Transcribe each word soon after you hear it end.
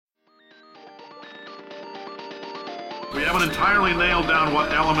We haven't entirely nailed down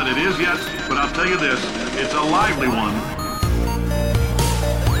what element it is yet, but I'll tell you this, it's a lively one.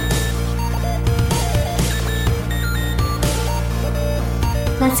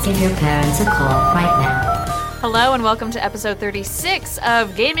 Let's give your parents a call right now. Hello and welcome to episode 36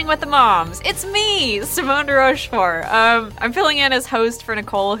 of Gaming with the Moms. It's me, Simone de Rochefort. I'm filling in as host for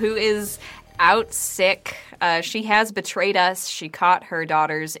Nicole, who is out sick. She has betrayed us. She caught her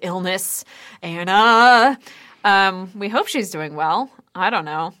daughter's illness, and we hope she's doing well. I don't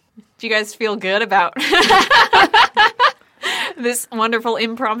know. Do you guys feel good about this wonderful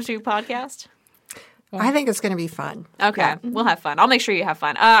impromptu podcast? I think it's going to be fun. Okay, yeah. We'll have fun. I'll make sure you have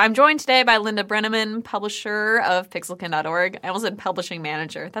fun. I'm joined today by Linda Brenneman, publisher of Pixelkin.org. I almost said publishing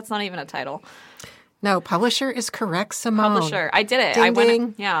manager. That's not even a title. No, publisher is correct, Simone. Publisher. I did it. Ding,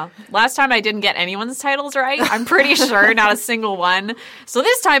 ding. Yeah. Last time I didn't get anyone's titles right. I'm pretty sure, not a single one. So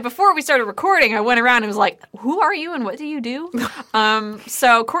this time, before we started recording, I went around and was like, who are you and what do you do?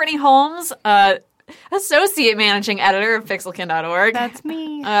 So Courtney Holmes, associate managing editor of Pixelkin.org. That's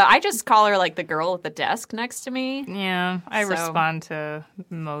me. I just call her like the girl at the desk next to me. Yeah, I respond to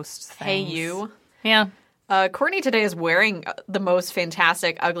most things. Hey, you. Yeah. Courtney today is wearing the most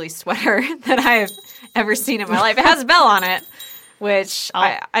fantastic ugly sweater that I have ever seen in my life. It has a bell on it, which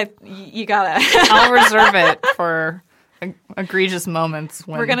you gotta. I'll reserve it for egregious moments.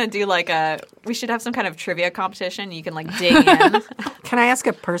 When we're gonna do we should have some kind of trivia competition. You can dig in. Can I ask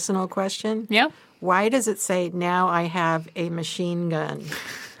a personal question? Yeah. Why does it say, now I have a machine gun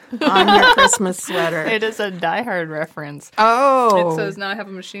on your Christmas sweater? It is a Die Hard reference. Oh. It says, now I have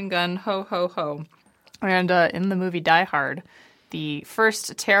a machine gun, ho, ho, ho. And in the movie Die Hard, the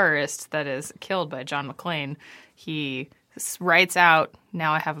first terrorist that is killed by John McClane, he writes out,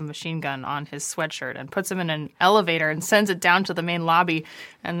 now I have a machine gun on his sweatshirt and puts him in an elevator and sends it down to the main lobby.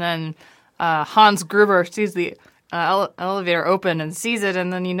 And then Hans Gruber sees the elevator open and sees it,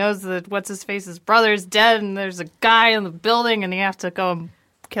 and then he knows that what's-his-face's brother is dead, and there's a guy in the building, and you have to go and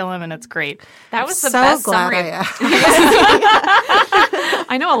kill him, and it's great. That was the so best glad summary.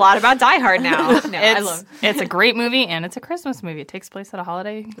 I I know a lot about Die Hard now. No, it's a great movie, and it's a Christmas movie. It takes place at a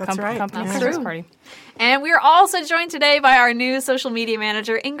holiday company Christmas party. And we are also joined today by our new social media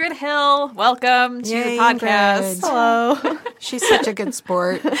manager, Ingrid Hill. Welcome to Yay, the podcast. Ingrid. Hello. She's such a good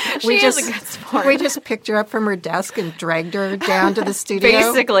sport. She is a good sport. We just picked her up from her desk and dragged her down to the studio.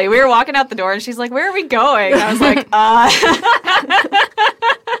 Basically, we were walking out the door, and she's like, where are we going? And I was like,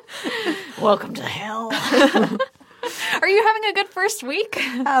 welcome to hell. Are you having a good first week?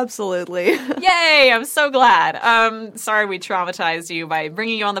 Absolutely. Yay, I'm so glad. Sorry we traumatized you by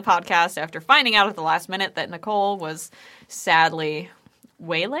bringing you on the podcast after finding out at the last minute that Nicole was sadly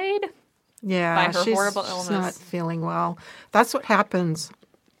waylaid by her horrible illness. She's not feeling well. That's what happens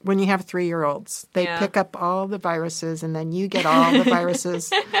when you have 3-year-olds. They pick up all the viruses, and then you get all the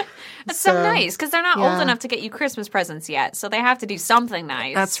viruses. That's so nice, because they're not old enough to get you Christmas presents yet, so they have to do something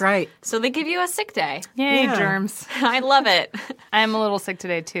nice. That's right. So they give you a sick day. Yay, germs. I love it. I'm a little sick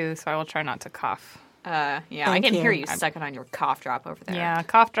today, too, so I will try not to cough. I can hear you sucking on your cough drop over there. Yeah,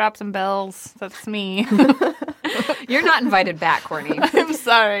 cough drops and bells. That's me. You're not invited back, Courtney. I'm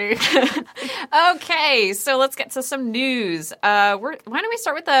sorry. Okay, so let's get to some news. Why don't we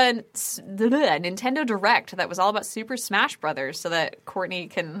start with the Nintendo Direct that was all about Super Smash Brothers, so that Courtney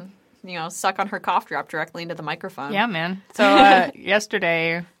can, suck on her cough drop directly into the microphone. Yeah, man. So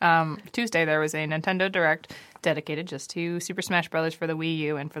yesterday, Tuesday, there was a Nintendo Direct dedicated just to Super Smash Brothers for the Wii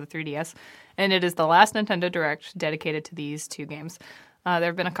U and for the 3DS. And it is the last Nintendo Direct dedicated to these two games. There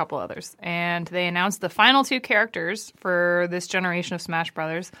have been a couple others. And they announced the final two characters for this generation of Smash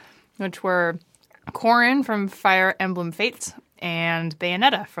Brothers, which were Corrin from Fire Emblem Fates and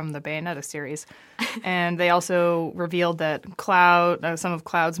Bayonetta from the Bayonetta series. And they also revealed that some of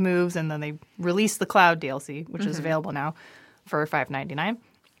Cloud's moves, and then they released the Cloud DLC, which is available now for $5.99.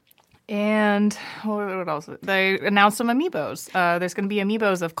 And what else? They announced some amiibos. There's going to be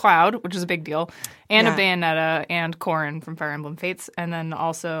amiibos of Cloud, which is a big deal, and of Bayonetta and Corrin from Fire Emblem Fates, and then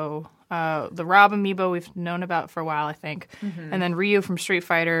also the Rob amiibo we've known about for a while, I think, and then Ryu from Street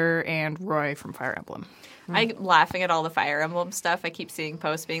Fighter and Roy from Fire Emblem. I'm laughing at all the Fire Emblem stuff. I keep seeing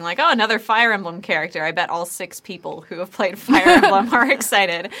posts being like, oh, another Fire Emblem character. I bet all 6 people who have played Fire Emblem are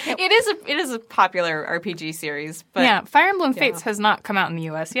excited. It is a popular RPG series. But yeah, Fire Emblem Fates has not come out in the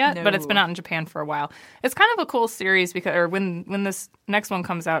U.S. yet, but it's been out in Japan for a while. It's kind of a cool series because when this next one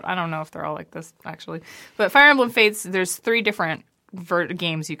comes out, I don't know if they're all like this, actually. But Fire Emblem Fates, there's 3 different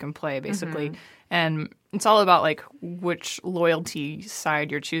games you can play, basically. And it's all about, like, which loyalty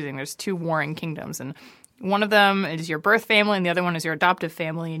side you're choosing. There's 2 warring kingdoms, and one of them is your birth family and the other one is your adoptive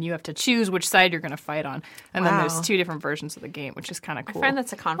family, and you have to choose which side you're going to fight on. And then there's 2 different versions of the game, which is kind of cool. I find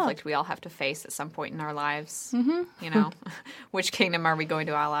that's a conflict we all have to face at some point in our lives. Mm-hmm. You know, which kingdom are we going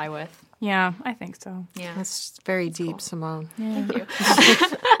to ally with? Yeah, I think so. Yeah, That's very deep, Simone. Yeah. Thank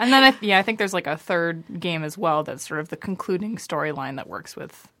you. And then I think there's like a third game as well that's sort of the concluding storyline that works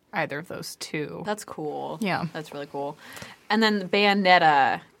with either of those 2. That's cool. Yeah. That's really cool. And then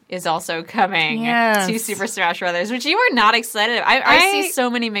Bayonetta is also coming to Super Smash Brothers, which you were not excited about. I see so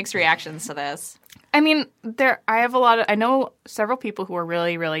many mixed reactions to this. I mean, I know several people who are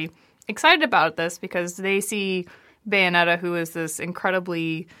really, really excited about this because they see Bayonetta, who is this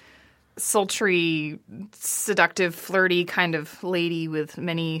incredibly sultry, seductive, flirty kind of lady with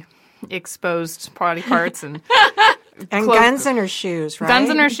many exposed body parts and guns in her shoes, right? Guns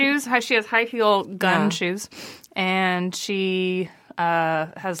in her shoes. She has high heel gun shoes, and she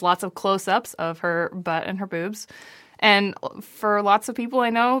has lots of close-ups of her butt and her boobs. And for lots of people I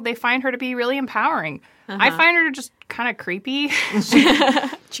know, they find her to be really empowering. I find her just kind of creepy.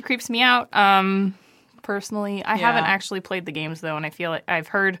 She creeps me out. Personally, I haven't actually played the games, though, and I feel like I've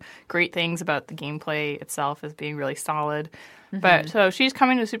heard great things about the gameplay itself as being really solid. But so she's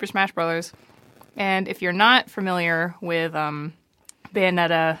coming to Super Smash Brothers, and if you're not familiar with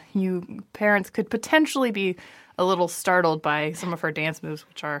Bayonetta, you parents could potentially be a little startled by some of her dance moves,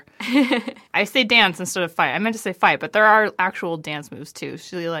 which are I say dance instead of fight. I meant to say fight, but there are actual dance moves too.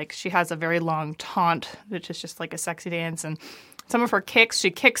 She has a very long taunt, which is just like a sexy dance, and some of her kicks,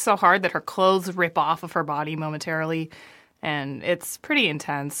 she kicks so hard that her clothes rip off of her body momentarily, and it's pretty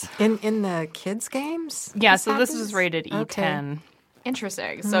intense. In the kids' games? Yeah, so this is rated E10. Okay.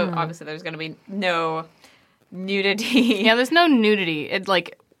 Interesting. So obviously there's going to be no nudity. Yeah, there's no nudity.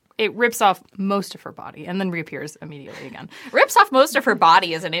 It rips off most of her body and then reappears immediately again. Rips off most of her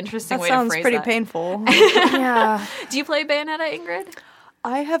body is an interesting way to phrase that. Sounds pretty painful. Yeah. Do you play Bayonetta, Ingrid?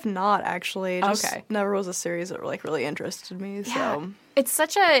 I have not actually. Just Okay. never was a series that like really interested me. Yeah. So It's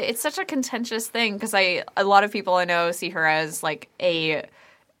such a contentious thing because a lot of people I know see her as like a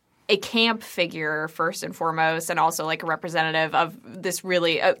camp figure first and foremost, and also like a representative of this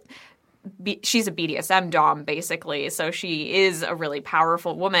really. She's a BDSM dom basically, so she is a really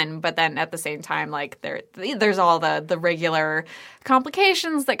powerful woman. But then at the same time, like there's all the regular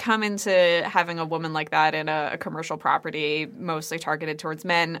complications that come into having a woman like that in a commercial property, mostly targeted towards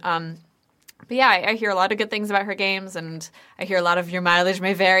men. But yeah, I hear a lot of good things about her games, and I hear a lot of your mileage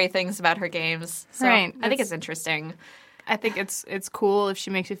may vary things about her games. So Right. I think it's interesting. I think it's cool if she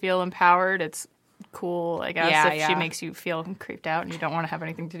makes you feel empowered. It's cool, I guess, if she makes you feel creeped out and you don't want to have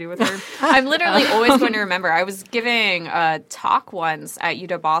anything to do with her. I'm literally always going to remember. I was giving a talk once at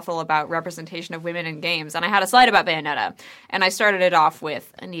UW Bothell about representation of women in games, and I had a slide about Bayonetta. And I started it off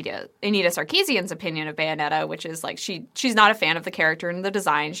with Anita Sarkeesian's opinion of Bayonetta, which is like she's not a fan of the character and the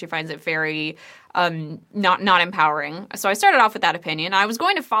design. She finds it very not empowering. So I started off with that opinion. I was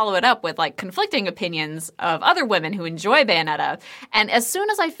going to follow it up with like conflicting opinions of other women who enjoy Bayonetta. And as soon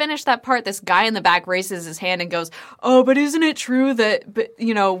as I finished that part, this guy in the back raises his hand and goes, "Oh, but isn't it true that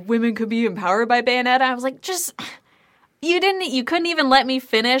women could be empowered by Bayonetta?" I was like, you couldn't even let me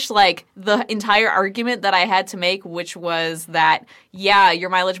finish like the entire argument that I had to make, which was that, yeah, your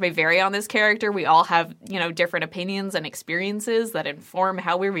mileage may vary on this character. We all have, different opinions and experiences that inform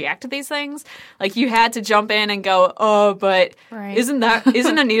how we react to these things. Like you had to jump in and go, "Oh, but Right. isn't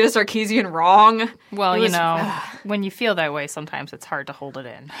Anita Sarkeesian wrong?" Well, when you feel that way, sometimes it's hard to hold it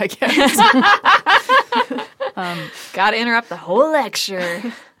in, I guess. Gotta interrupt the whole lecture.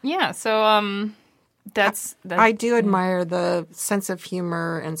 Yeah, so that's I do admire the sense of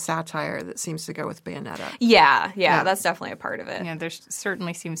humor and satire that seems to go with Bayonetta. Yeah, that's definitely a part of it. yeah, there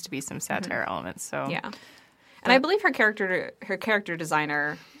certainly seems to be some satire elements. So Yeah. And I believe her character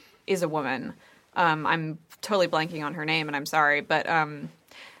designer is a woman. I'm totally blanking on her name, and I'm sorry, but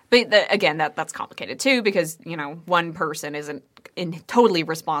again, that's complicated too because one person isn't totally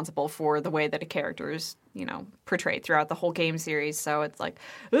responsible for the way that a character is portrayed throughout the whole game series. So it's like,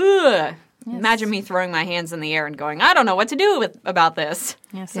 ugh. Yes. Imagine me throwing my hands in the air and going, "I don't know what to do about this."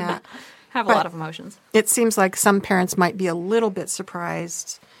 Yes, Yeah. Have a lot of emotions. It seems like some parents might be a little bit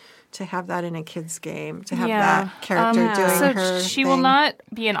surprised to have that in a kid's game, to have that character doing so her she thing. will not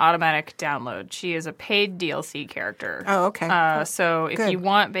be an automatic download. She is a paid DLC character. Oh, okay. So if Good. you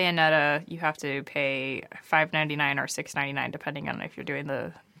want Bayonetta, you have to pay $5.99 or $6.99, depending on if you're doing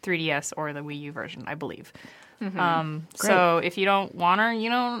the 3DS or the Wii U version, I believe. So if you don't want her,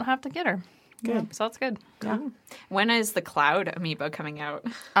 you don't have to get her. Good. So that's good. Yeah. When is the Cloud amiibo coming out?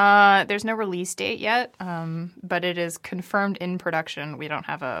 There's no release date yet, but it is confirmed in production. We don't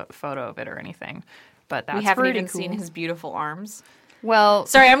have a photo of it or anything. but that's We haven't pretty even cool. seen his beautiful arms. Well,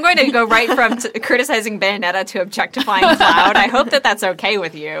 Sorry, I'm going to go right from criticizing Bayonetta to objectifying Cloud. I hope that that's okay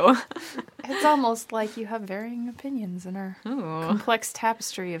with you. it's almost like you have varying opinions in our complex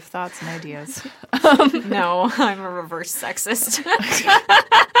tapestry of thoughts and ideas. No, I'm a reverse sexist.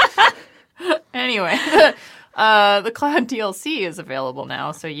 Anyway, the Cloud DLC is available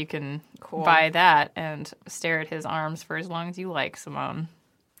now, so you can buy that and stare at his arms for as long as you like, Simone.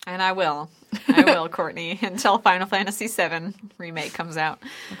 And I will. I will, Courtney, until Final Fantasy VII Remake comes out.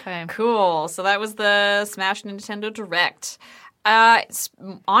 Okay. Cool. So that was the Smash Nintendo Direct.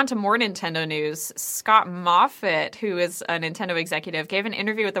 On to more Nintendo news. Scott Moffat, who is a Nintendo executive, gave an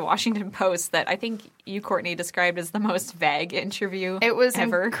interview with the Washington Post that I think you, Courtney, described as the most vague interview It was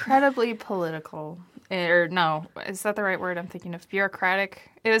ever. incredibly political. Or no, is that the right word I'm thinking of? Bureaucratic?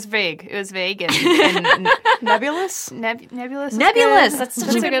 It was vague. It was vague and Nebulous? nebulous. is Nebulous! good. That's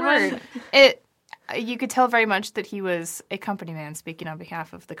such a good word. You could tell very much that he was a company man speaking on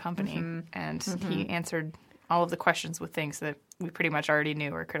behalf of the company, and he answered all of the questions with things that we pretty much already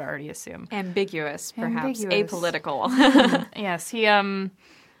knew or could already assume. Ambiguous, perhaps. Ambiguous. Apolitical. Yes, he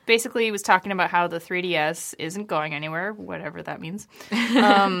basically was talking about how the 3DS isn't going anywhere, whatever that means.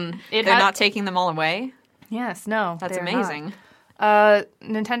 They're not taking them all away? Yes, no. That's they're amazing. not.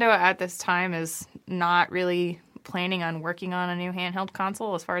 Nintendo at this time is not really planning on working on a new handheld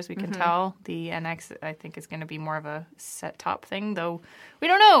console, as far as we can tell. The NX, I think, is going to be more of a set-top thing, though we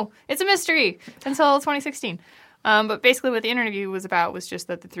don't know. It's a mystery until 2016. But basically what the interview was about was just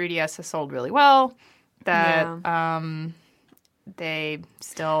that the 3DS has sold really well, that they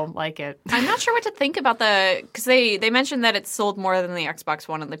still like it. I'm not sure what to think about because they mentioned that it sold more than the Xbox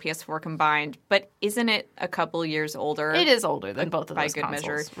One and the PS4 combined, but isn't it a couple years older? It is older than both of by those good consoles.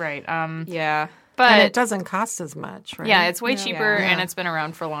 measure. Right. Yeah. But And it doesn't cost as much, right? yeah, it's way cheaper Yeah. and it's been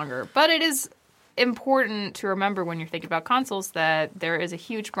around for longer. But it is important to remember when you're thinking about consoles that there is a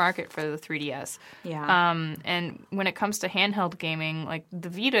huge market for the 3DS. Yeah. And when it comes to handheld gaming, like the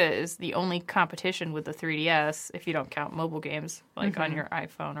Vita is the only competition with the 3DS, if you don't count mobile games, like on your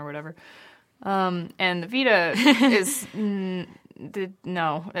iPhone or whatever. And the Vita is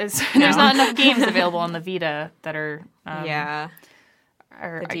there's not enough games available on the Vita that are yeah.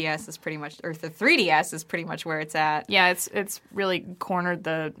 The DS is pretty much, or the 3DS is pretty much where it's at. Yeah, it's really cornered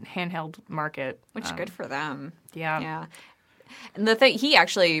the handheld market. Which is good for them. Yeah. Yeah. And the thing, he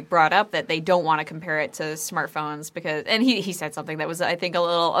actually brought up that they don't want to compare it to smartphones because, and he said something that was, I think,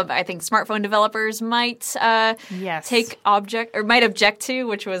 I think smartphone developers might might object to,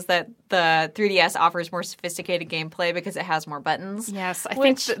 which was that the 3DS offers more sophisticated gameplay because it has more buttons. Yes, I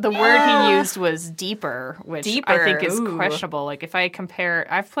think the word he used was deeper, which I think is questionable. Like if I compare,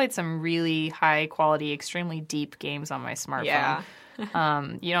 I've played some really high quality, extremely deep games on my smartphone. Yeah.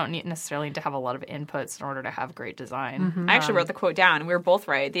 You don't necessarily need to have a lot of inputs in order to have great design. I actually wrote the quote down, and we were both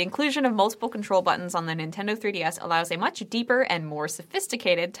right. The inclusion of multiple control buttons on the Nintendo 3DS allows a much deeper and more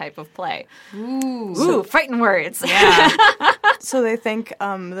sophisticated type of play. Ooh, fighting words. Yeah. So they think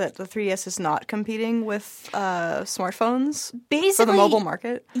that the 3DS is not competing with smartphones Basically, for the mobile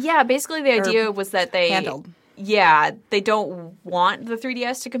market? Yeah, basically the idea was that they handheld. Yeah, they don't want the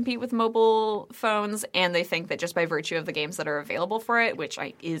 3DS to compete with mobile phones, and they think that just by virtue of the games that are available for it, which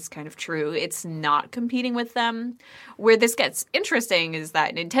is kind of true, it's not competing with them. Where this gets interesting is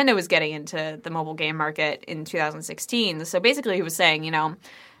that Nintendo is getting into the mobile game market in 2016. So basically he was saying,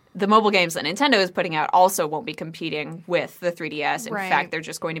 the mobile games that Nintendo is putting out also won't be competing with the 3DS. In fact, they're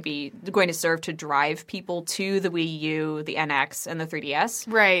just going to serve to drive people to the Wii U, the NX, and the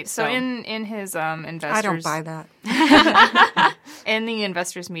 3DS. Right. So in his investors, I don't buy that. In the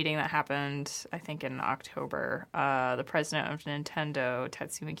investors meeting that happened, I think in October, the president of Nintendo,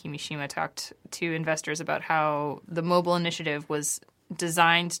 Tatsumi Kimishima, talked to investors about how the mobile initiative was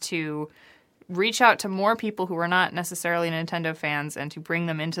designed to reach out to more people who are not necessarily Nintendo fans and to bring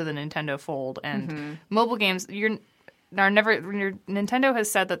them into the Nintendo fold. And mobile games, Nintendo has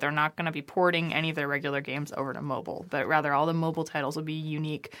said that they're not going to be porting any of their regular games over to mobile, but rather all the mobile titles will be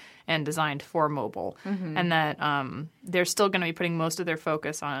unique and designed for mobile. And that they're still going to be putting most of their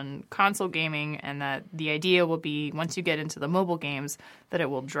focus on console gaming, and that the idea will be once you get into the mobile games that it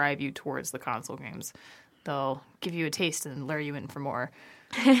will drive you towards the console games. They'll give you a taste and lure you in for more.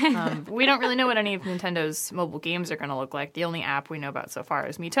 We don't really know what any of Nintendo's mobile games are going to look like. The only app we know about so far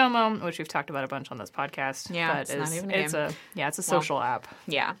is Miitomo, which we've talked about a bunch on this podcast. Yeah, but it's not even a game. It's a social app.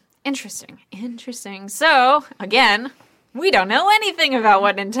 Yeah. Interesting. So, again, we don't know anything about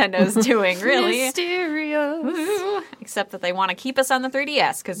what Nintendo's doing, really. Mysterious. Except that they want to keep us on the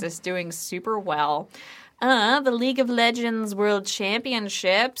 3DS because it's doing super well. the League of Legends World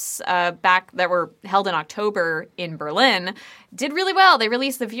Championships that were held in October in Berlin did really well. They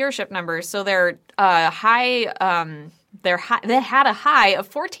released the viewership numbers, so they're high. They had a high of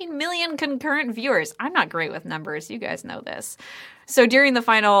 14 million concurrent viewers. I'm not great with numbers. You guys know this. So during the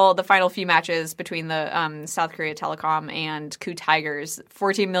final few matches between the South Korea Telecom and Ku Tigers,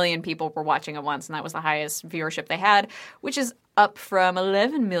 14 million people were watching at once, and that was the highest viewership they had, which is up from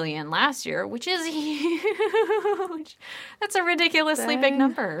 11 million last year, which is huge. That's a ridiculously big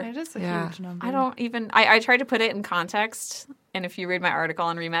number. It is a huge number. I tried to put it in context, and if you read my article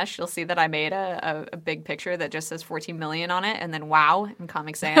on Remesh, you'll see that I made a big picture that just says 14 million on it, and then wow in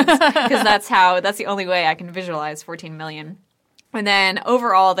Comic Sans, because that's the only way I can visualize 14 million. And then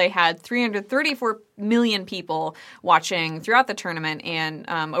overall, they had 334 million people watching throughout the tournament, and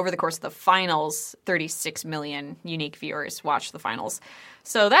over the course of the finals, 36 million unique viewers watched the finals.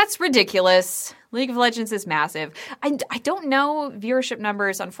 So that's ridiculous. League of Legends is massive. I don't know viewership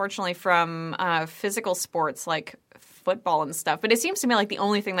numbers, unfortunately, from physical sports like football and stuff, but it seems to me like the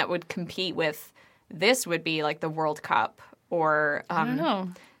only thing that would compete with this would be like the World Cup or I don't know.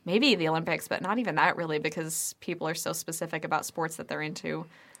 Maybe the Olympics, but not even that really, because people are so specific about sports that they're into.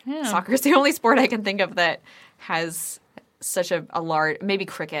 Yeah. Soccer is the only sport I can think of that has such a large, maybe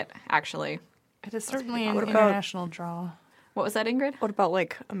cricket, actually. It is certainly an international draw. What was that, Ingrid? What about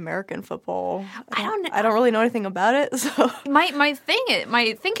like American football? I don't know. I don't really know anything about it. So My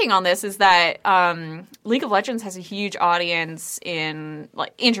thinking on this is that League of Legends has a huge audience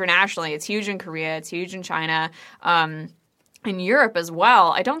internationally. It's huge in Korea. It's huge in China. In Europe as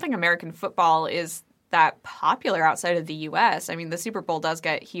well. I don't think American football is that popular outside of the U.S. I mean, the Super Bowl does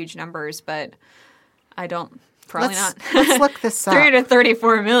get huge numbers, but I don't. Probably not. Let's look this up.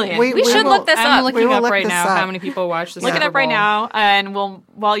 334 million. We should look this I'm up. looking up right now how many people watch the Super Bowl. Look it up right now, and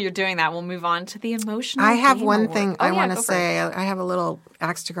while you're doing that, we'll move on to the emotional. I have game one award. thing I want to say. I have a little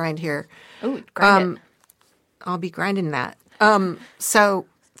axe to grind here. Oh, grind it. I'll be grinding that. So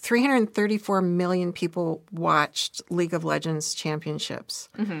 334 million people watched League of Legends championships.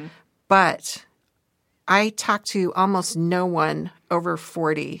 Mm-hmm. But I talked to almost no one over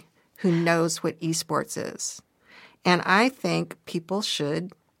 40 who knows what esports is. And I think people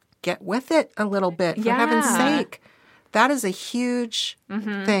should get with it a little bit, for heaven's sake. That is a huge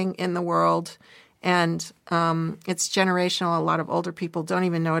thing in the world. And it's generational. A lot of older people don't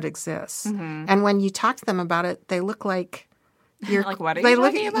even know it exists. Mm-hmm. And when you talk to them about it, they look like you're like, what are you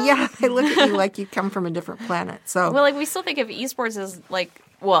talking about? Yeah, they look at you like you come from a different planet. So, well, like we still think of esports as like,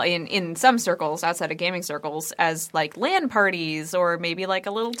 well, in some circles outside of gaming circles, as like LAN parties or maybe like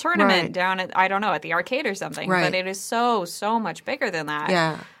a little tournament down at, I don't know, at the arcade or something. Right. But it is so much bigger than that.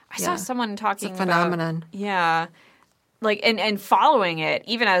 Yeah, I saw someone talking it's a phenomenon. about, yeah. Like, and following it,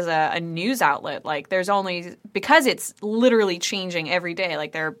 even as a news outlet, like, there's only, because it's literally changing every day,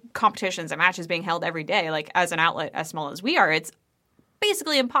 like, there are competitions and matches being held every day, like, as an outlet as small as we are, it's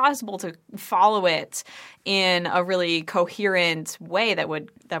basically impossible to follow it in a really coherent way that would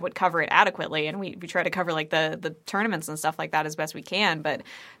cover it adequately. And we try to cover like the tournaments and stuff like that as best we can, but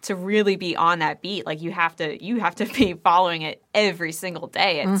to really be on that beat, like you have to be following it every single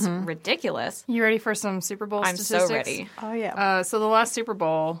day. It's ridiculous. You ready for some Super Bowl statistics? I'm so ready. oh yeah. So the last Super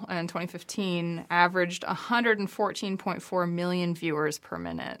Bowl in 2015 averaged 114.4 million viewers per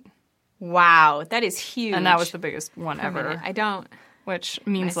minute. Wow, that is huge. And that was the biggest one ever. Minute. I don't. Which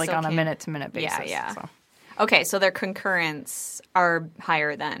means like on a minute-to-minute basis. Yeah. So. Okay, so their concurrents are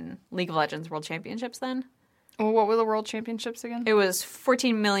higher than League of Legends World Championships then? Well, what were the World Championships again? It was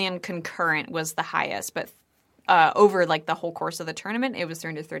 14 million concurrent was the highest, but over like the whole course of the tournament, it was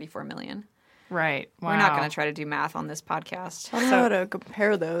 334 million. Right. Wow. We're not going to try to do math on this podcast. I don't know how to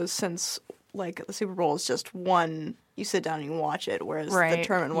compare those since like the Super Bowl is just one. You sit down and you watch it, whereas the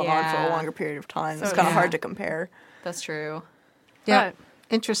tournament went on for a longer period of time. So it's kind of hard to compare. That's true. Yeah,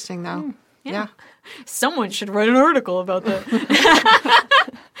 interesting though. Yeah. Someone should write an article about that.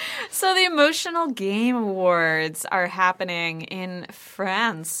 So the Emotional Game Awards are happening in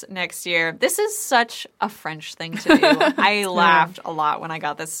France next year. This is such a French thing to do. I laughed a lot when I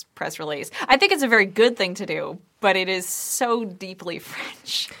got this press release. I think it's a very good thing to do, but it is so deeply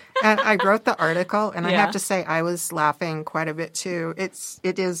French. And I wrote the article, and I have to say I was laughing quite a bit too.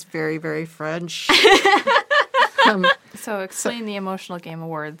 It is very, very French. So explain the Emotional Game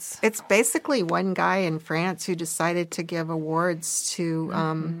Awards. It's basically one guy in France who decided to give awards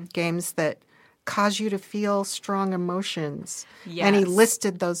to games that cause you to feel strong emotions. Yes. And he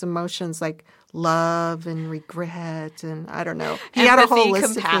listed those emotions like love and regret and I don't know. He Empathy, had a whole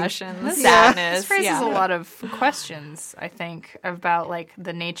list compassion, of sadness. This raises a lot of questions, I think, about like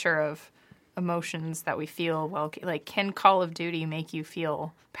the nature of emotions that we feel. Well, like, can Call of Duty make you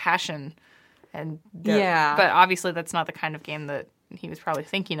feel passion? And but obviously that's not the kind of game that he was probably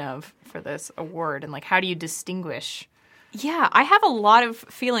thinking of for this award. And like, how do you distinguish? Yeah, I have a lot of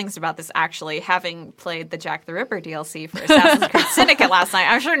feelings about this, actually, having played the Jack the Ripper DLC for Assassin's Creed Syndicate last night.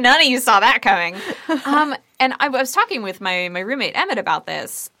 I'm sure none of you saw that coming. And I was talking with my roommate, Emmett, about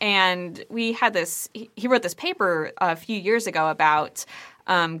this, and we had this – he wrote this paper a few years ago about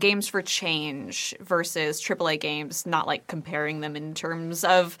games for change versus AAA games, not like comparing them in terms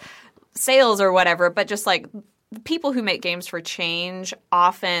of sales or whatever, but just like people who make games for change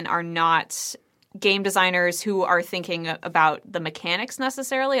often are not – game designers who are thinking about the mechanics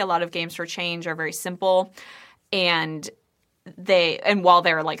necessarily. A lot of games for change are very simple, and while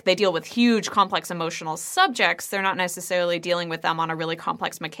they're like they deal with huge complex emotional subjects, they're not necessarily dealing with them on a really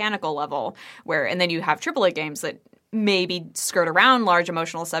complex mechanical level. And then you have AAA games that maybe skirt around large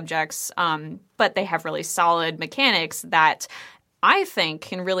emotional subjects, but they have really solid mechanics that I think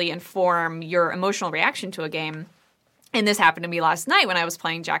can really inform your emotional reaction to a game. And this happened to me last night when I was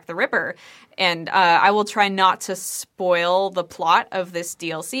playing Jack the Ripper. And I will try not to spoil the plot of this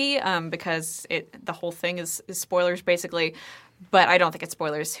DLC because the whole thing is spoilers, basically. But I don't think it's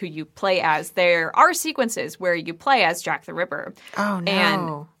spoilers who you play as. There are sequences where you play as Jack the Ripper. Oh,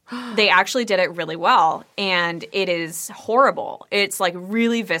 no. And they actually did it really well. And it is horrible. It's like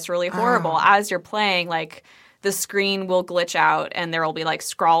really viscerally horrible. As you're playing, like the screen will glitch out and there will be like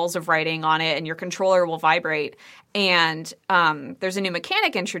scrawls of writing on it and your controller will vibrate. And there's a new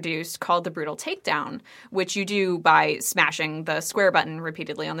mechanic introduced called the Brutal Takedown, which you do by smashing the square button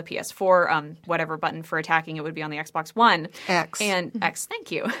repeatedly on the PS4, whatever button for attacking it would be on the Xbox One. X. And X,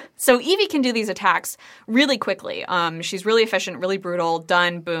 thank you. So Evie can do these attacks really quickly. She's really efficient, really brutal,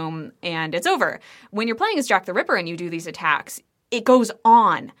 done, boom, and it's over. When you're playing as Jack the Ripper and you do these attacks, it goes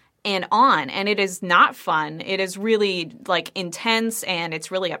on, and it is not fun. It is really like intense and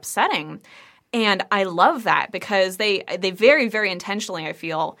it's really upsetting. And I love that because they very, very intentionally, I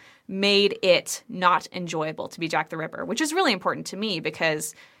feel, made it not enjoyable to be Jack the Ripper, which is really important to me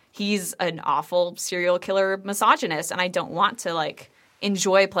because he's an awful serial killer misogynist, and I don't want to like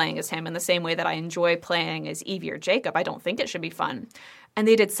enjoy playing as him in the same way that I enjoy playing as Evie or Jacob. I don't think it should be fun. And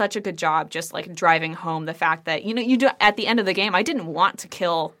they did such a good job just like driving home the fact that, you do at the end of the game, I didn't want to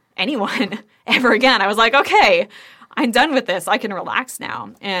kill anyone ever again. I was like, okay, I'm done with this. I can relax now.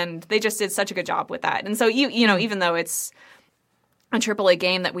 And they just did such a good job with that. And so, even though it's a AAA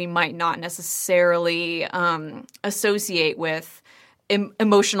game that we might not necessarily associate with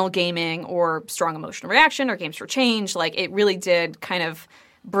emotional gaming or strong emotional reaction or games for change, like it really did kind of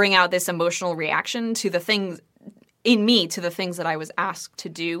bring out this emotional reaction to the things in me, to the things that I was asked to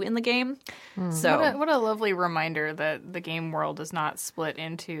do in the game. So what a lovely reminder that the game world is not split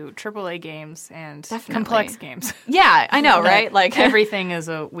into AAA games and complex games. Yeah, I know, right? Like everything is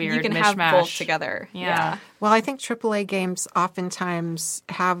a weird you can mishmash. have both together. Yeah. Well, I think AAA games oftentimes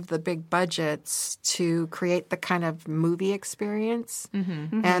have the big budgets to create the kind of movie experience,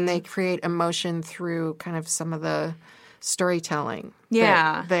 and they create emotion through kind of some of the storytelling.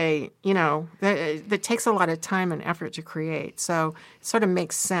 Yeah. That takes a lot of time and effort to create. So it sort of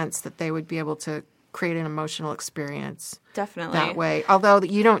makes sense that they would be able to create an emotional experience. Definitely. That way. Although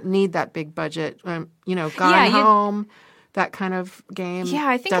you don't need that big budget. Gone Home, that kind of game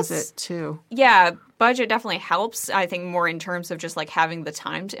I think does it too. Yeah, budget definitely helps. I think more in terms of just like having the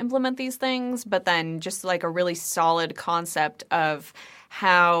time to implement these things, but then just like a really solid concept of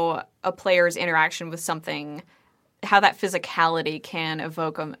how a player's interaction with something, how that physicality can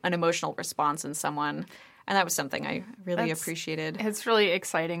evoke an emotional response in someone. And that was something I really appreciated. It's really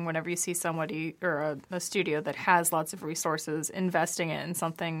exciting whenever you see somebody or a studio that has lots of resources investing in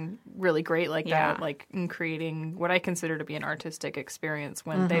something really great like that, like in creating what I consider to be an artistic experience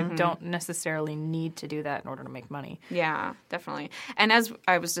when they don't necessarily need to do that in order to make money. Yeah, definitely. And as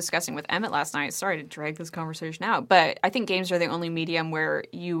I was discussing with Emmett last night, sorry to drag this conversation out, but I think games are the only medium where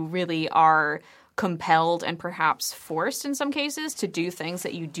you really are compelled and perhaps forced in some cases to do things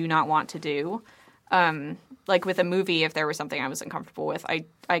that you do not want to do. Like with a movie, if there was something I was uncomfortable with,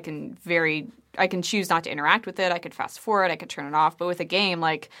 I can choose not to interact with it. I could fast forward, I could turn it off. But with a game,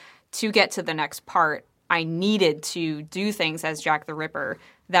 like to get to the next part, I needed to do things as Jack the Ripper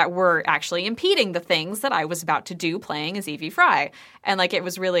that were actually impeding the things that I was about to do playing as Evie Fry. And like it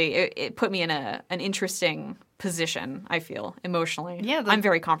was really, it put me in an interesting position, I feel, emotionally. Yeah, I'm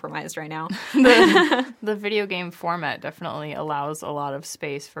very compromised right now. The video game format definitely allows a lot of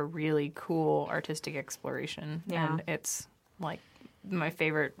space for really cool artistic exploration. Yeah. And it's like my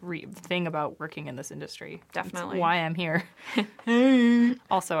favorite thing about working in this industry. Definitely. It's why I'm here.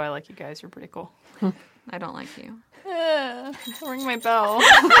 Also, I like you guys. You're pretty cool. I don't like you. Ring my bell.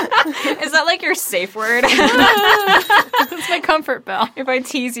 Is that like your safe word? That's my comfort bell. If I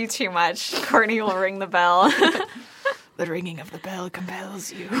tease you too much, Courtney will ring the bell. The ringing of the bell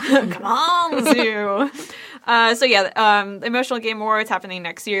compels you. Commands you. Emotional Game Awards happening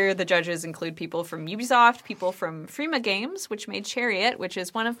next year. The judges include people from Ubisoft, people from Frima Games, which made Chariot, which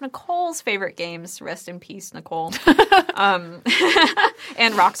is one of Nicole's favorite games. Rest in peace, Nicole. And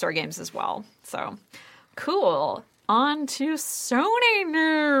Rockstar Games as well. So, cool. On to Sony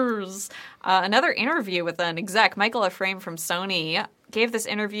news. Another interview with an exec, Michael Ephraim from Sony, gave this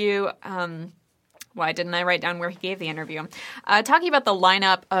interview. Why didn't I write down where he gave the interview? Talking about the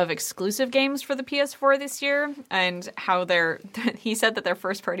lineup of exclusive games for the PS4 this year and how he said that their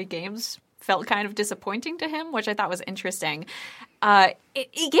first-party games felt kind of disappointing to him, which I thought was interesting.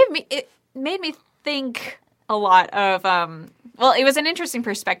 It made me think a lot of it was an interesting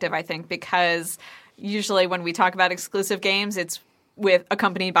perspective, I think, because usually when we talk about exclusive games, it's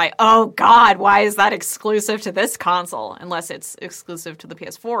accompanied by, oh God, why is that exclusive to this console? Unless it's exclusive to the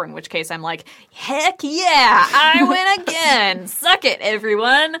PS4, in which case I'm like, heck yeah, I win again. Suck it,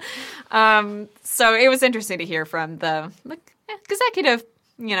 everyone. So it was interesting to hear from the executive,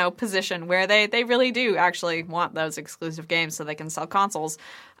 position where they really do actually want those exclusive games so they can sell consoles.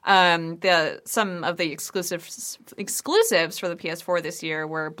 Some of the exclusives for the PS4 this year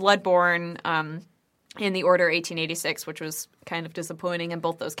were Bloodborne, in the Order 1886, which was kind of disappointing, and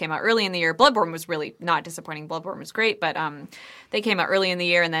both those came out early in the year. Bloodborne was really not disappointing. Bloodborne was great, but they came out early in the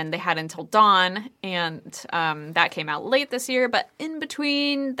year, and then they had Until Dawn, and that came out late this year. But in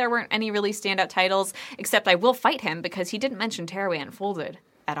between, there weren't any really standout titles, except I will fight him because he didn't mention Tearaway Unfolded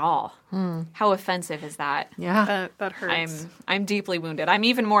at all. How offensive is that? Yeah. That hurts. I'm deeply wounded. I'm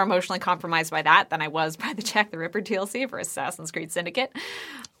even more emotionally compromised by that than I was by the Jack the Ripper DLC for Assassin's Creed Syndicate.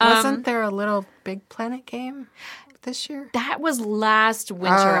 Wasn't there a little Big Planet game this year? That was last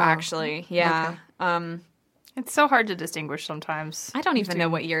winter, actually. Yeah. Okay. It's so hard to distinguish sometimes. I don't even know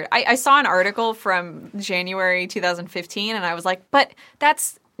what year. I saw an article from January 2015, and I was like, but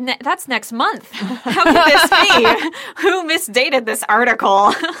that's next month. How could this be? Who misdated this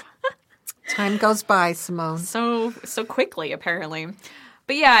article? Time goes by, Simone. So quickly, apparently.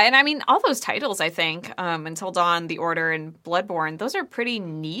 But yeah, and I mean, all those titles, I think, Until Dawn, The Order, and Bloodborne, those are pretty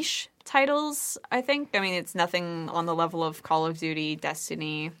niche titles, I think. I mean, it's nothing on the level of Call of Duty,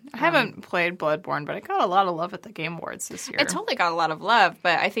 Destiny. I haven't played Bloodborne, but it got a lot of love at the Game Awards this year. It totally got a lot of love,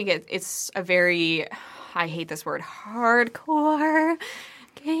 but I think it's a very, I hate this word, hardcore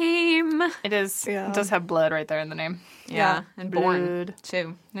game. It is. Yeah. It does have blood right there in the name. Yeah. And Born, Blood.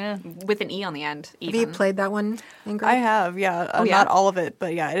 too. Yeah. With an E on the end, even. Have you played that one, Ingrid? I have, yeah. Not all of it,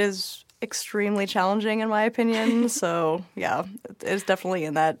 but yeah, it is extremely challenging in my opinion. So, yeah, it's definitely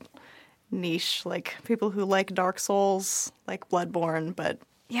in that niche, like people who like Dark Souls, like Bloodborne, but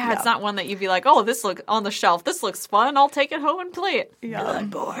yeah, it's not one that you'd be like, oh, this look on the shelf. This looks fun. I'll take it home and play it. Yeah.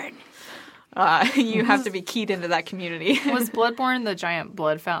 Bloodborne. You have to be keyed into that community. Was Bloodborne the giant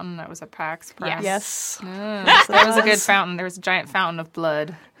blood fountain that was at PAX Press? Yes. So that was a good fountain. There was a giant fountain of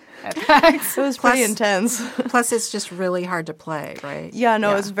blood at PAX. It was pretty intense. Plus, it's just really hard to play, right? Yeah,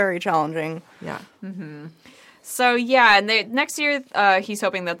 no, it's very challenging. Yeah. Mm-hmm. So, yeah, and next year he's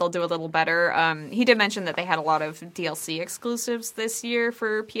hoping that they'll do a little better. He did mention that they had a lot of DLC exclusives this year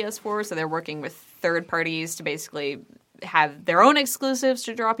for PS4, so they're working with third parties to basically have their own exclusives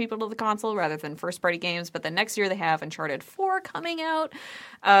to draw people to the console rather than first-party games. But then next year they have Uncharted 4 coming out.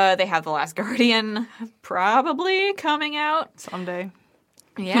 They have The Last Guardian probably coming out. Someday.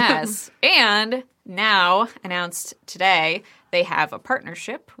 Yes. And now, announced today, they have a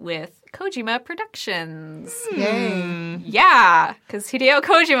partnership with Kojima Productions. Yay. Yeah, because Hideo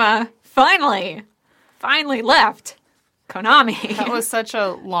Kojima finally left Konami. That was such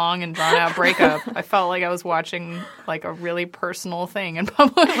a long and drawn out breakup. I felt like I was watching like a really personal thing in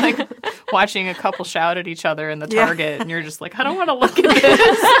public, like watching a couple shout at each other in the Target, and you're just like, I don't want to look at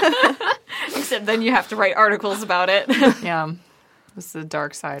this. Except then you have to write articles about it. Yeah, this is the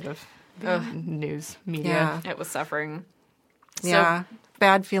dark side of news media. Yeah. It was suffering. Yeah.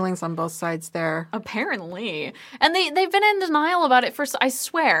 Bad feelings on both sides there. Apparently. And they've been in denial about it for, I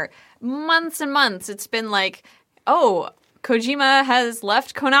swear, months and months. It's been like, oh, Kojima has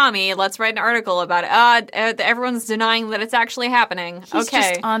left Konami. Let's write an article about it. Everyone's denying that it's actually happening. He's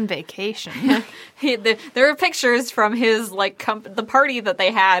just on vacation. There are pictures from his the party that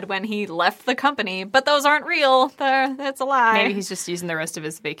they had when he left the company, but those aren't real. That's a lie. Maybe he's just using the rest of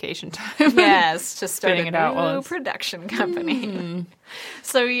his vacation time. Yes, just starting it out a new production company.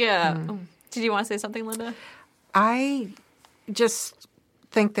 So yeah, did you want to say something, Linda? I just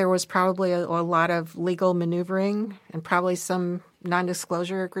think there was probably a lot of legal maneuvering and probably some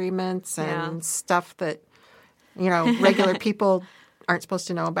non-disclosure agreements and stuff that, regular people aren't supposed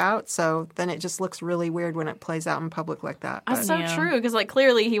to know about. So then it just looks really weird when it plays out in public like that. That's so true, because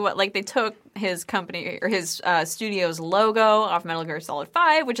clearly they took his company or his studio's logo off Metal Gear Solid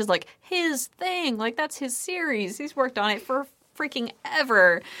 5, which is his thing. That's his series. He's worked on it for freaking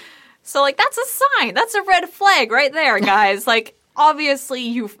ever. So that's a sign. That's a red flag right there, guys. Obviously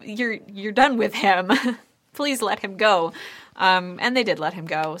you're done with him. Please let him go. And they did let him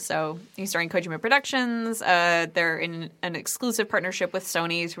go. So he's starting Kojima Productions. They're in an exclusive partnership with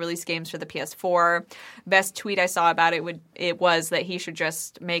Sony to release games for the PS4. Best tweet I saw about it was that he should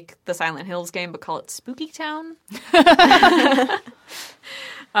just make the Silent Hills game but call it Spooky Town.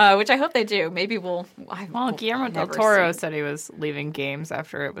 Which I hope they do. Maybe we'll Guillermo del Toro said he was leaving games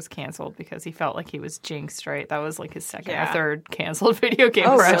after it was canceled because he felt like he was jinxed, right? That was his second or third canceled video game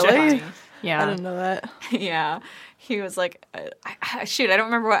project. Really? Yeah. I didn't know that. Yeah. He was I don't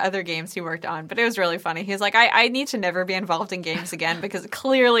remember what other games he worked on, but it was really funny. He's I need to never be involved in games again because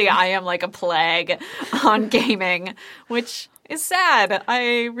clearly I am a plague on gaming, which is sad.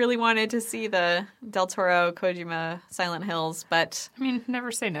 I really wanted to see the Del Toro, Kojima, Silent Hills, but...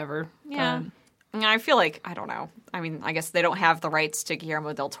 never say never. Yeah. I feel I don't know. I guess they don't have the rights to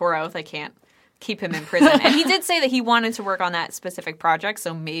Guillermo del Toro. They can't keep him in prison. And he did say that he wanted to work on that specific project,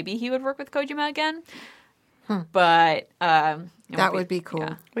 so maybe he would work with Kojima again. But... that would be cool.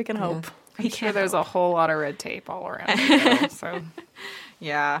 Yeah. We can hope. I'm sure there's a whole lot of red tape all around it, though, so...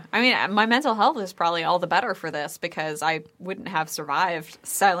 Yeah. My mental health is probably all the better for this because I wouldn't have survived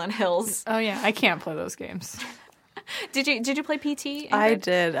Silent Hills. Oh, yeah. I can't play those games. Did you play PT? I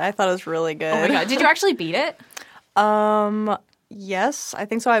did. I thought it was really good. Oh, my God. Did you actually beat it? Yes, I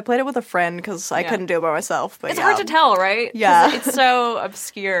think so. I played it with a friend because I couldn't do it by myself. But it's hard to tell, right? Yeah. It's so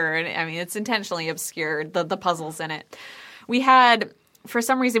obscure. And it's intentionally obscure, the puzzles in it. We had... For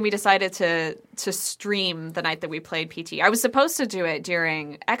some reason, we decided to stream the night that we played PT. I was supposed to do it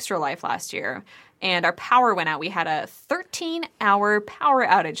during Extra Life last year, and our power went out. We had a 13-hour power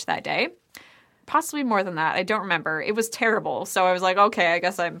outage that day. Possibly more than that. I don't remember. It was terrible. So I was okay, I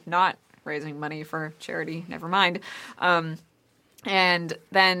guess I'm not raising money for charity. Never mind. And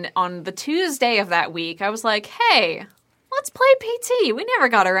then on the Tuesday of that week, I was hey, let's play PT. We never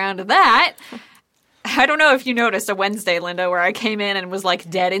got around to that. I don't know if you noticed a Wednesday, Linda, where I came in and was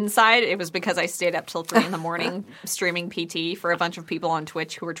dead inside. It was because I stayed up till 3 a.m. streaming PT for a bunch of people on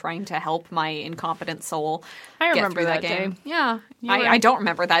Twitch who were trying to help my incompetent soul. I get remember through that game. day. Yeah. I don't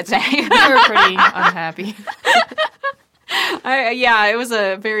remember that day. You were pretty unhappy. It was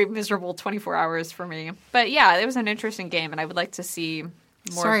a very miserable 24 hours for me. But yeah, it was an interesting game, and I would like to see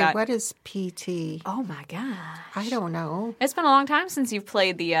more of that. What is PT? Oh my god! I don't know. It's been a long time since you've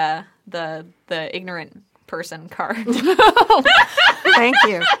played the ignorant person card. Thank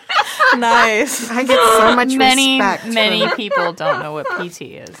you. Nice. I get so much respect. Many people don't know what PT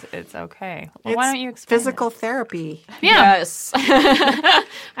is. It's okay. Well, why don't you explain physical therapy. Yeah. Yes.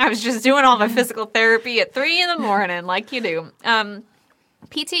 I was just doing all my physical therapy at 3 a.m. like you do.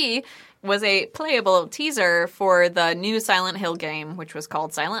 PT was a playable teaser for the new Silent Hill game, which was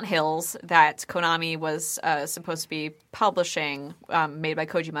called Silent Hills, that Konami was supposed to be publishing, made by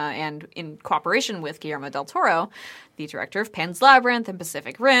Kojima and in cooperation with Guillermo del Toro, the director of Pan's Labyrinth and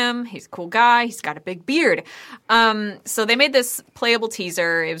Pacific Rim. He's a cool guy. He's got a big beard. So they made this playable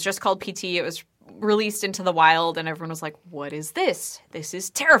teaser. It was just called PT. It was released into the wild, and everyone was like, what is this? This is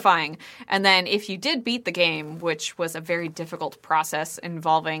terrifying. And then if you did beat the game, which was a very difficult process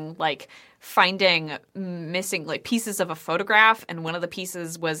involving finding missing pieces of a photograph, and one of the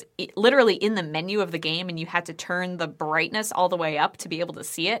pieces was literally in the menu of the game, and you had to turn the brightness all the way up to be able to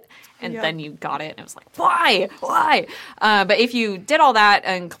see it, and then you got it, and it was why? But if you did all that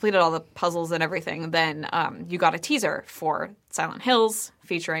and completed all the puzzles and everything, then you got a teaser for Silent Hills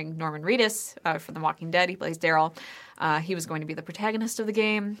featuring Norman Reedus from The Walking Dead. He plays Daryl. He was going to be the protagonist of the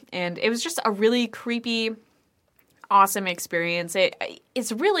game, and it was just a really creepy, awesome experience.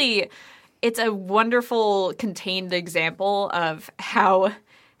 It's a wonderful contained example of how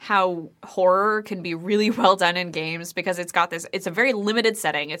how horror can be really well done in games because it's got this. It's a very limited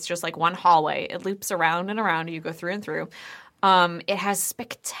setting. It's just like one hallway. It loops around and around. You go through and through. It has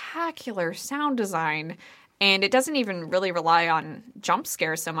spectacular sound design. And it doesn't even really rely on jump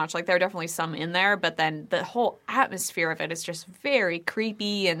scares so much. Like, there are definitely some in there, but then the whole atmosphere of it is just very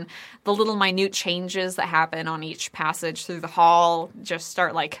creepy, and the little minute changes that happen on each passage through the hall just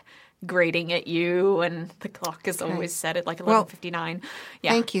start, like, grating at you, and the clock is always set at, like, 11:59.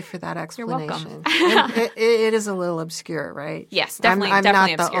 Yeah. Thank you for that explanation. welcome. It is a little obscure, right? Yes, definitely, I'm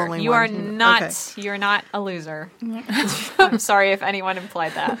definitely not obscure. the only You one are who- not. okay. You're not a loser. I'm sorry if anyone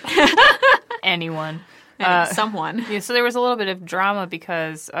implied that. Anyone. Someone. Yeah, so there was a little bit of drama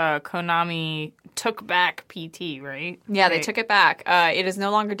because Konami took back PT, right? Yeah, they took it back. It is no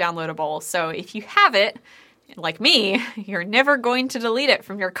longer downloadable. So if you have it, like me, you're never going to delete it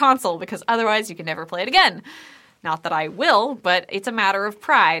from your console because otherwise you can never play it again. Not that I will, but it's a matter of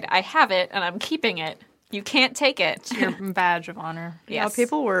pride. I have it and I'm keeping it. You can't take it. Your badge of honor. Yeah, Yes.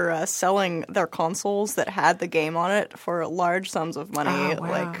 people were selling their consoles that had the game on it for large sums of money. Oh, wow.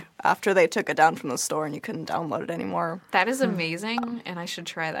 Like after they took it down from the store and you couldn't download it anymore. That is amazing, and I should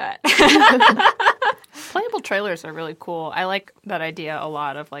try that. Playable trailers are really cool. I like that idea a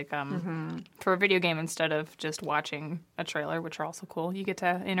lot of like for a video game, instead of just watching a trailer, which are also cool, you get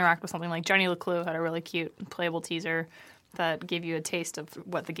to interact with something. Like Johnny LeClue had a really cute playable teaser that gave you a taste of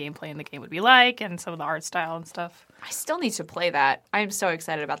what the gameplay in the game would be like and some of the art style and stuff. I still need to play that. I'm so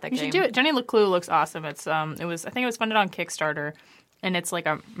excited about that You game. should do it. Johnny LeClue looks awesome. It's I think it was funded on Kickstarter, and it's like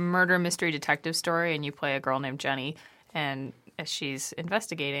a murder mystery detective story, and you play a girl named Jenny, and she's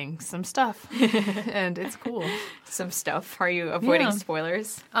investigating some stuff, and it's cool. Some stuff. Are you avoiding Yeah.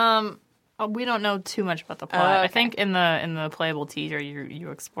 spoilers? We don't know too much about the plot. okay. I think in the playable teaser,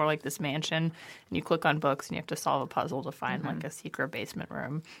 you explore like this mansion, and you click on books, and you have to solve a puzzle to find like a secret basement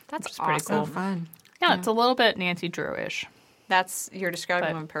room. That's which is pretty awesome. cool. Fun. Yeah, it's a little bit Nancy Drew-ish. You're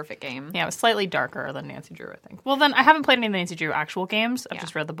describing But- a perfect game. Yeah, it was slightly darker than Nancy Drew, I think. Well, then I haven't played any of the Nancy Drew actual games. I've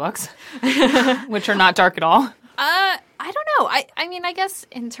just read the books, which are not dark at all. I don't know. I mean, I guess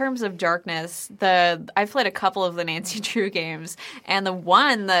in terms of darkness, I've played a couple of the Nancy Drew games, and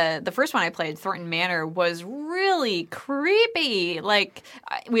the first one I played, Thornton Manor, was really creepy. Like,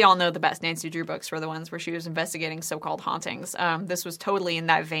 we all know the best Nancy Drew books were the ones where she was investigating so-called hauntings. This was totally in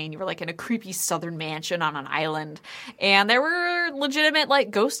that vein. You were like in a creepy southern mansion on an island, and there were legitimate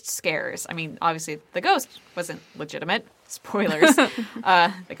like ghost scares. I mean, obviously the ghost wasn't legitimate. Spoilers.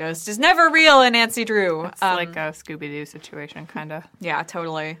 The ghost is never real in Nancy Drew. It's like a Scooby-Doo situation, kind of. Yeah,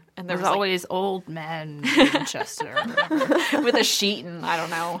 totally. And There's was like, always old men in Chester. Or whatever. with a sheet and I don't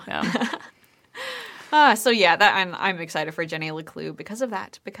know. Yeah. So yeah, I'm excited for Jenny LeClue because of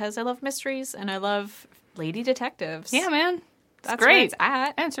that. Because I love mysteries and I love lady detectives. Yeah, man. That's great. where it's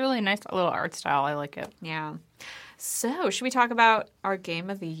at. And it's a really nice little art style. I like it. Yeah. So should we talk about our Game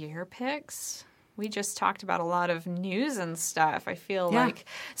of the Year picks? We just talked about a lot of news and stuff. I feel like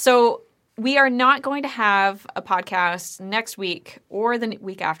so. We are not going to have a podcast next week or the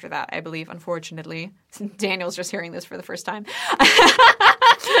week after that, I believe, unfortunately. Daniel's just hearing this for the first time.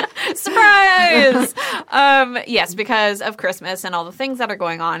 Surprise! Yes, because of Christmas and all the things that are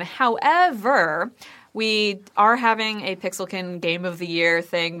going on. However, we are having a Pixelkin Game of the Year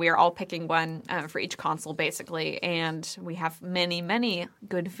thing. We are all picking one for each console, basically. And we have many, many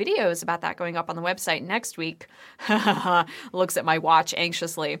good videos about that going up on the website next week. Looks at my watch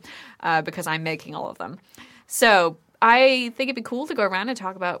anxiously because I'm making all of them. So I think it'd be cool to go around and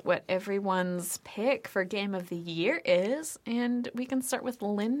talk about what everyone's pick for Game of the Year is. And we can start with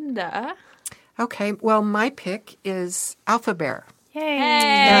Linda. Okay, well, my pick is Alpha Bear. Yay.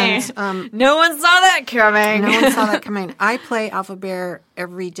 Hey! And, No one saw that coming. no one saw that coming. I play Alpha Bear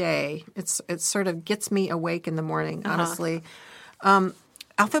every day. It sort of gets me awake in the morning, honestly.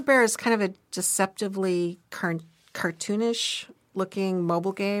 Alpha Bear is kind of a deceptively cartoonish looking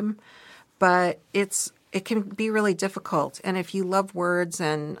mobile game, but it can be really difficult. And if you love words,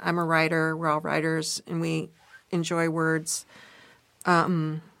 and I'm a writer, we're all writers, and we enjoy words,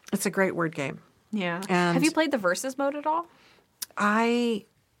 it's a great word game. Yeah. And- Have you played the Versus mode at all? A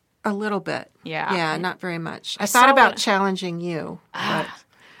little bit. Yeah. Yeah, not very much. I saw thought about one- challenging you, but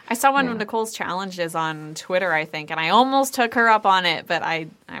I saw one of Nicole's challenges on Twitter, I think, and I almost took her up on it, but I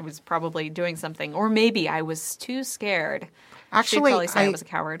was probably doing something. Or maybe I was too scared. She'd actually, probably say I was a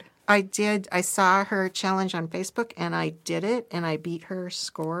coward. I did. I saw her challenge on Facebook, and I did it, and I beat her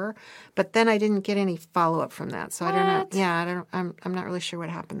score. But then I didn't get any follow up from that, so I don't know. Yeah, I don't. I'm not really sure what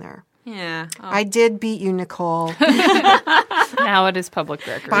happened there. Yeah. Oh. I did beat you, Nicole, Now it is public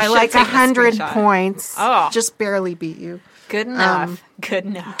record. by should like take a 100 screenshot. points. Oh. Just barely beat you. Good enough. Good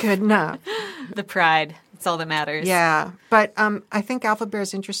enough. Good enough. The pride. It's all that matters. Yeah. But I think Alpha Bear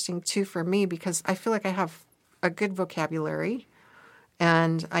is interesting, too, for me because I feel like I have a good vocabulary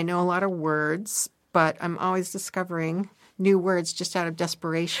and I know a lot of words, but I'm always discovering new words just out of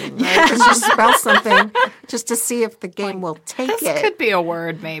desperation. Right? Just spell something just to see if the game will take This it. could be a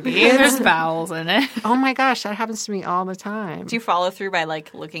word, maybe. There's vowels in it. Oh my gosh, that happens to me all the time. Do you follow through by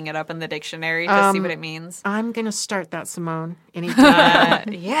like looking it up in the dictionary to see what it means? I'm going to start that, Simone.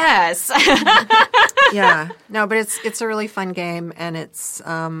 Anytime. Yes. Yeah. No, but it's a really fun game, and it's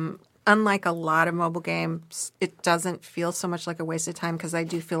unlike a lot of mobile games, it doesn't feel so much like a waste of time because I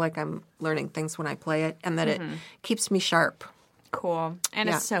do feel like I'm learning things when I play it, and that it keeps me sharp. Cool. And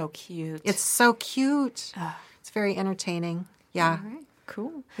Yeah. it's so cute. It's so cute. It's very entertaining. Yeah. All right.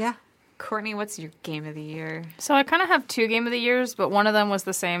 Cool. Yeah. Courtney, what's your game of the year? So I kind of have 2 Game of the Years, but one of them was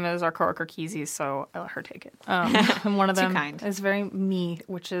the same as our coworker Keezy's, so I let her take it. And one of them kind. is very me,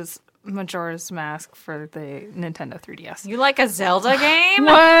 which is Majora's Mask for the Nintendo 3DS. You like a Zelda game?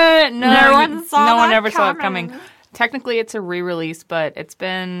 What? No one saw No one that ever saw it coming. coming. Technically, it's a re-release, but it's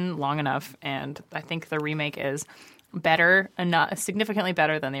been long enough, and I think the remake is better, and not significantly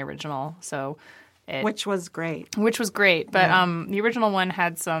better than the original. So, Which was great. which was great, but the original one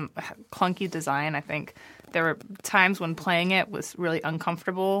had some clunky design. I think there were times when playing it was really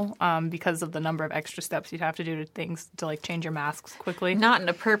uncomfortable because of the number of extra steps you'd have to do to things to like change your masks quickly. Not in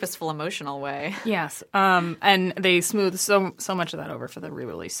a purposeful, emotional way. Yes, and they smoothed so much of that over for the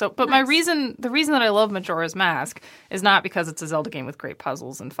re-release. So, but the reason that I love Majora's Mask is not because it's a Zelda game with great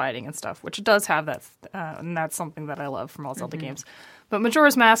puzzles and fighting and stuff, which it does have that, and that's something that I love from all Zelda games. But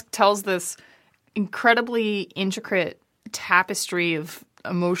Majora's Mask tells this incredibly intricate tapestry of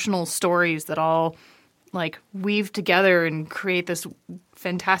emotional stories that all like weave together and create this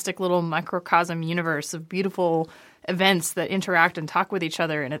fantastic little microcosm universe of beautiful events that interact and talk with each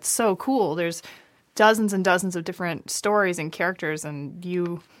other, and it's so cool. There's dozens and dozens of different stories and characters, and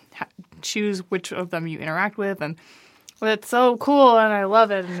you choose which of them you interact with, and it's so cool, and I love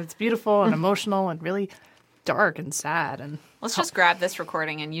it, and it's beautiful and emotional and really dark and sad. And Let's just grab this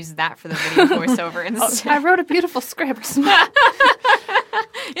recording and use that for the video voiceover instead. I wrote a beautiful script.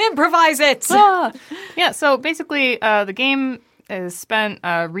 Improvise it! Yeah, so basically the game is spent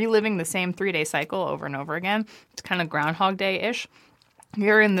reliving the same 3-day cycle over and over again. It's kind of Groundhog Day-ish.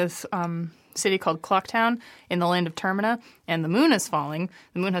 You're in this city called Clocktown in the land of Termina, and the moon is falling.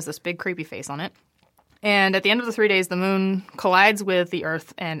 The moon has this big creepy face on it. And at the end of the 3 days, the moon collides with the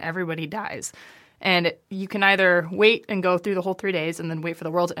Earth and everybody dies. And you can either wait and go through the whole 3 days and then wait for the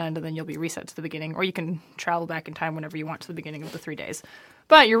world to end and then you'll be reset to the beginning, or you can travel back in time whenever you want to the beginning of the 3 days.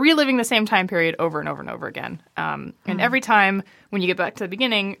 But you're reliving the same time period over and over and over again. And every time when you get back to the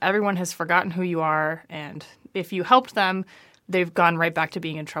beginning, everyone has forgotten who you are. And if you helped them, they've gone right back to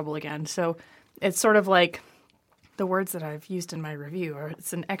being in trouble again. So it's sort of like the words that I've used in my review are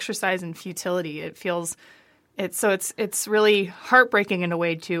it's an exercise in futility. It feels it's really heartbreaking in a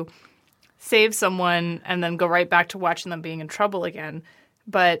way to save someone and then go right back to watching them being in trouble again.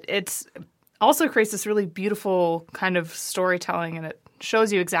 But it's also creates this really beautiful kind of storytelling, and it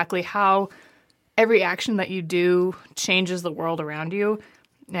shows you exactly how every action that you do changes the world around you.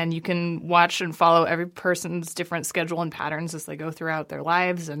 And you can watch and follow every person's different schedule and patterns as they go throughout their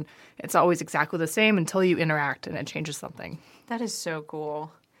lives. And it's always exactly the same until you interact and it changes something. That is so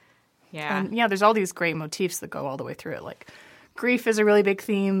cool. Yeah. And yeah, there's all these great motifs that go all the way through it. Like grief is a really big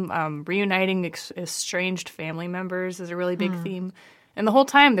theme. Reuniting estranged family members is a really big theme. And the whole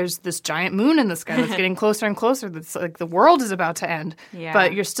time there's this giant moon in the sky that's getting closer and closer. That's like the world is about to end. Yeah.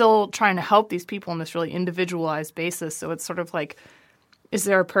 But you're still trying to help these people on this really individualized basis. So it's sort of like, is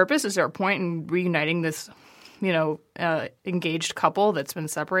there a purpose? Is there a point in reuniting this, engaged couple that's been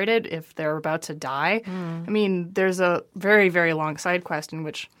separated if they're about to die? I mean, there's a very, very long side quest in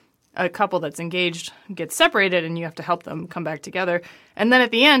which a couple that's engaged gets separated and you have to help them come back together. And then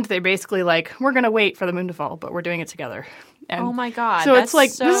at the end, they're basically like, we're going to wait for the moon to fall, but we're doing it together. And oh my God. so it's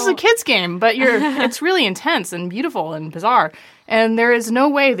like, so... this is a kid's game, but it's really intense and beautiful and bizarre. And there is no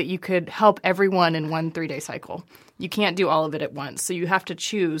way that you could help everyone in one 3-day cycle. You can't do all of it at once. So you have to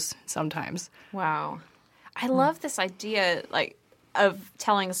choose sometimes. Wow. I love this idea, of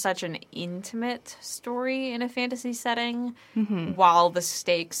telling such an intimate story in a fantasy setting while the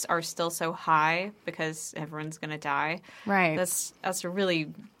stakes are still so high because everyone's going to die. Right. That's a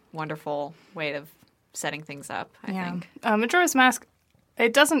really wonderful way of setting things up, I think. Majora's Mask,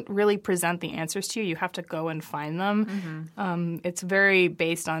 it doesn't really present the answers to you. You have to go and find them. It's very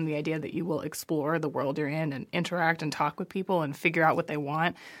based on the idea that you will explore the world you're in and interact and talk with people and figure out what they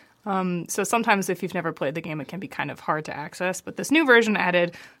want. So sometimes if you've never played the game, it can be kind of hard to access. But this new version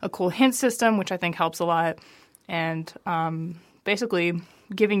added a cool hint system, which I think helps a lot. And basically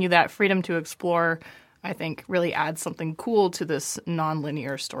giving you that freedom to explore, I think, really adds something cool to this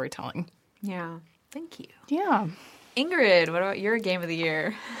non-linear storytelling. Yeah. Thank you. Yeah. Ingrid, what about your game of the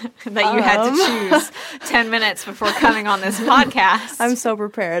year that you had to choose 10 minutes before coming on this podcast? I'm so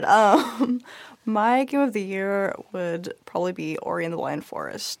prepared. My game of the year would probably be Ori and the Blind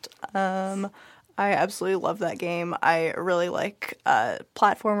Forest. I absolutely love that game. I really like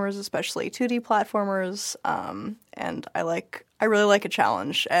platformers, especially 2D platformers, and I really like a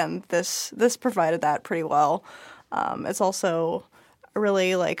challenge, and this provided that pretty well. It's also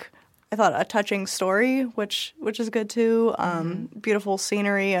really I thought a touching story, which is good too. Beautiful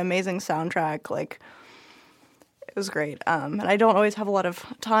scenery, amazing soundtrack. It was great. And I don't always have a lot of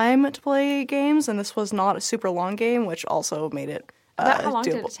time to play games, and this was not a super long game, which also made it About how long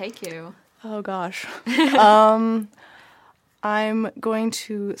doable. did it take you? Oh gosh. I'm going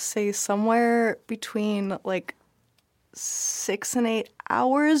to say somewhere between 6 and 8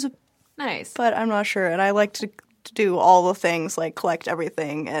 hours, Nice. but I'm not sure. And I like to do all the things, collect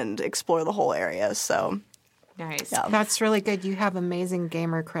everything and explore the whole area. So Nice. yeah. That's really good. You have amazing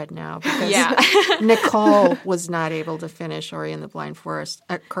gamer cred now because Yeah. Nicole was not able to finish Ori and the Blind Forest.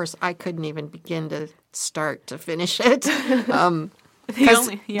 Of course, I couldn't even begin to start to finish it. Because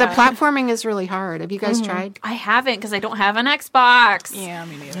the platforming is really hard. Have you guys tried? I haven't because I don't have an Xbox. Yeah,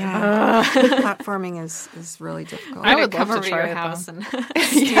 me neither. Platforming is really difficult. I would come love over to to try your it, house and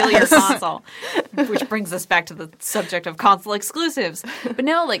steal your console, which brings us back to the subject of console exclusives. But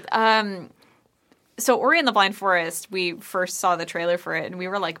no, so Ori and the Blind Forest, we first saw the trailer for it, and we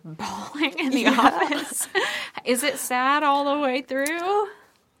were bawling in the office. Is it sad all the way through?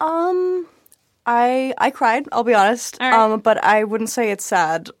 I cried, I'll be honest, All right. but I wouldn't say it's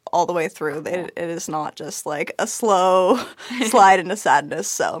sad all the way through. It is not just a slow slide into sadness,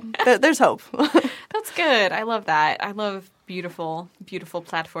 so there's hope. That's good. I love that. I love beautiful, beautiful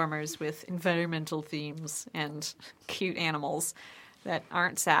platformers with environmental themes and cute animals that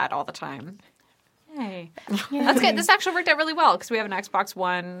aren't sad all the time. Yay. That's good. This actually worked out really well because we have an Xbox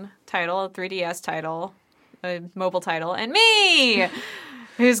One title, a 3DS title, a mobile title, and me,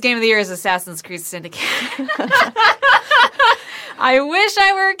 whose game of the year is Assassin's Creed Syndicate. I wish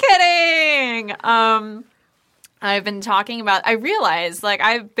I were kidding. I've been talking about, I realized,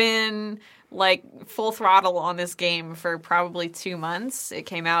 I've been, full throttle on this game for probably 2 months. It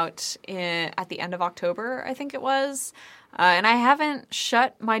came out at the end of October, I think it was. And I haven't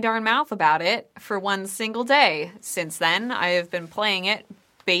shut my darn mouth about it for one single day since then. I have been playing it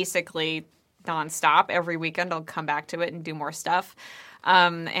basically nonstop. Every weekend I'll come back to it and do more stuff.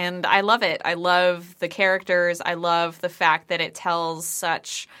 And I love it. I love the characters. I love the fact that it tells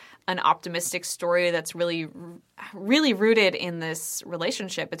such an optimistic story that's really, really rooted in this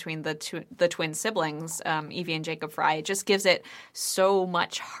relationship between the twin siblings, Evie and Jacob Fry. It just gives it so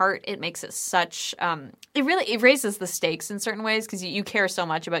much heart. It makes it such it raises the stakes in certain ways because you care so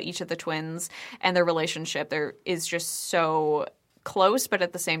much about each of the twins and their relationship. There is just so close, but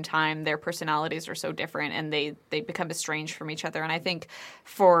at the same time, their personalities are so different and they become estranged from each other. And I think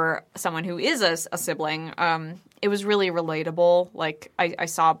for someone who is a sibling, it was really relatable. I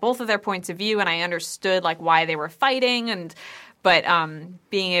saw both of their points of view and I understood why they were fighting but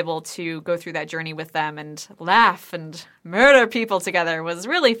being able to go through that journey with them and laugh and murder people together was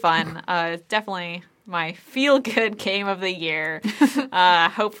really fun. Definitely my feel-good game of the year.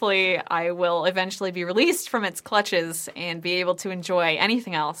 Hopefully I will eventually be released from its clutches and be able to enjoy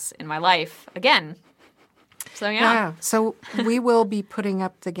anything else in my life again. So, yeah. So we will be putting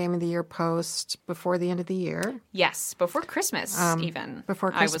up the Game of the Year post before the end of the year. Yes, before Christmas even.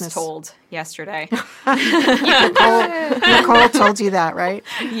 Before Christmas. I was told yesterday. Nicole told you that, right?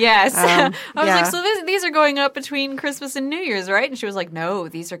 Yes. I was yeah. so these are going up between Christmas and New Year's, right? And she was like, no,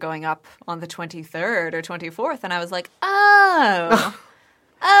 these are going up on the 23rd or 24th. And I was like, oh,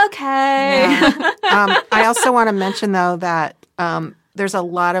 okay. Yeah. I also want to mention, though, that there's a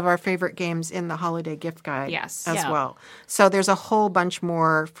lot of our favorite games in the holiday gift guide as well. So there's a whole bunch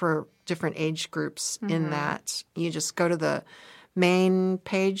more for different age groups in that. You just go to the main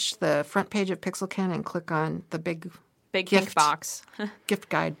page, the front page of Pixelkin, and click on the big pink box. gift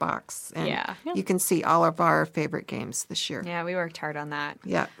guide box. And Yeah. you can see all of our favorite games this year. Yeah, we worked hard on that.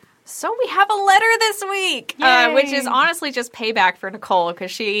 Yeah. So we have a letter this week, which is honestly just payback for Nicole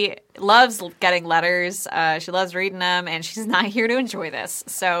because she loves getting letters. She loves reading them, and she's not here to enjoy this.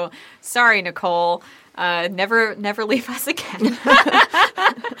 So sorry, Nicole. Never leave us again.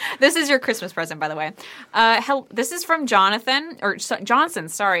 This is your Christmas present, by the way. This is from Johnson.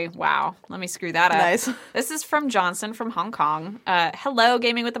 Sorry. Wow. Let me screw that up. Nice. This is from Johnson from Hong Kong. Hello,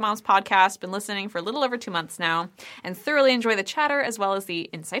 Gaming with the Moms podcast. Been listening for a little over 2 months now and thoroughly enjoy the chatter as well as the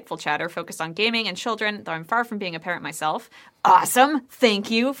insightful chatter focused on gaming and children, though I'm far from being a parent myself. Awesome.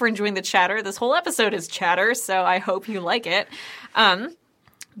 Thank you for enjoying the chatter. This whole episode is chatter, so I hope you like it.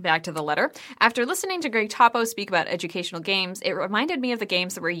 Back to the letter. After listening to Greg Topo speak about educational games, it reminded me of the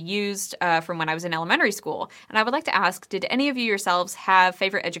games that were used from when I was in elementary school. And I would like to ask, did any of you yourselves have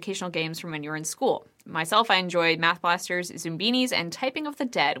favorite educational games from when you were in school? Myself, I enjoyed Math Blasters, Zoombinis, and Typing of the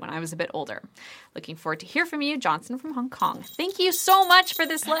Dead when I was a bit older. Looking forward to hear from you, Johnson from Hong Kong. Thank you so much for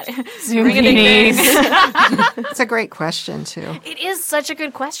this letter. Zoombinis. It's a great question, too. It is such a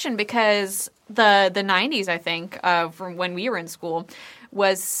good question because the 90s, I think, from when we were in school,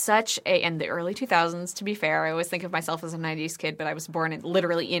 was such and the early 2000s, to be fair. I always think of myself as a 90s kid, but I was born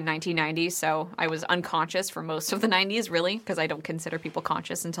literally in 1990, so I was unconscious for most of the 90s, really, because I don't consider people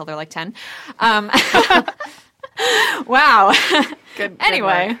conscious until they're like 10. Wow. Good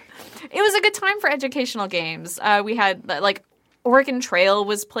Anyway, work. It was a good time for educational games. We had, like, Oregon Trail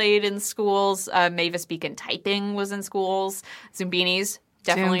was played in schools. Mavis Beacon Typing was in schools. Zoombinis,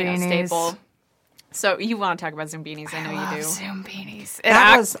 definitely a staple. So you want to talk about Zoombinis. I know you do. Zoombinis.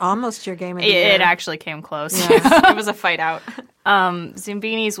 That was almost your game of the year. It actually came close. It was a fight out.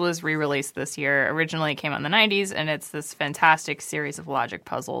 Zoombinis was re-released this year. Originally, it came out in the 90s, and it's this fantastic series of logic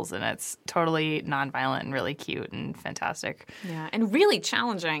puzzles, and it's totally nonviolent and really cute and fantastic. Yeah, and really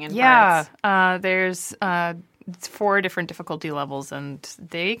challenging in parts. There's 4 different difficulty levels, and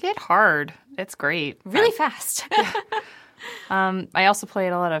they get hard. It's great. Really fast. I also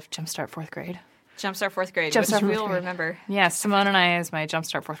played a lot of Jumpstart 4th grade. Jumpstart 4th grade, Jumpstart which 4th we'll grade. remember. Yeah, Simone and I is my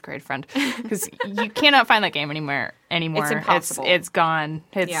Jumpstart 4th grade friend because you cannot find that game anymore. It's impossible. It's gone.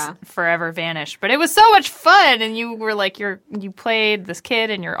 It's Yeah. forever vanished. But it was so much fun, and you were like you played this kid,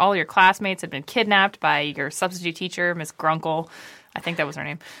 and all your classmates had been kidnapped by your substitute teacher, Miss Grunkle. I think that was her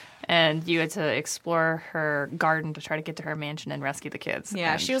name. And you had to explore her garden to try to get to her mansion and rescue the kids.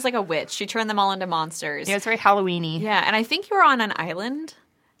 Yeah, And she was like a witch. She turned them all into monsters. Yeah, it's very Halloween-y. Yeah, and I think you were on an island.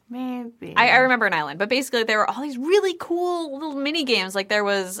 Maybe. I remember an island, but basically there were all these really cool little mini games. Like there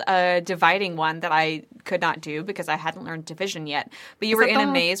was a dividing one that I could not do because I hadn't learned division yet. But you were in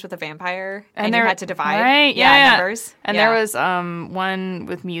a maze with a vampire, and you had to divide. Right? Numbers. And Yeah. there was one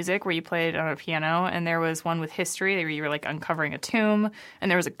with music where you played on a piano, and there was one with history where you were like uncovering a tomb,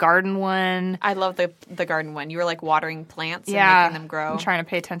 and there was a garden one. I love the garden one. You were like watering plants and making them grow. And trying to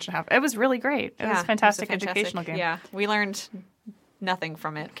pay attention. It was really great. It was a fantastic educational game. Yeah, we learned nothing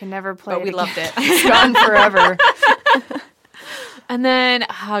from it. Can never play But it we again. loved it. It's gone forever. And then,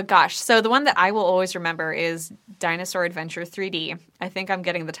 oh gosh, so the one that I will always remember is Dinosaur Adventure 3D. I think I'm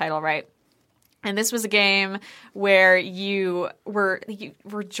getting the title right. And this was a game where you were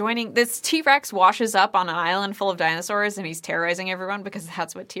joining this T-Rex washes up on an island full of dinosaurs and he's terrorizing everyone because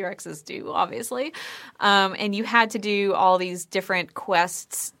that's what T-Rexes do, obviously. And you had to do all these different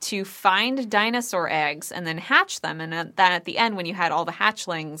quests to find dinosaur eggs and then hatch them. And then at the end, when you had all the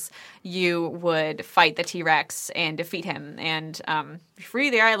hatchlings, you would fight the T-Rex and defeat him and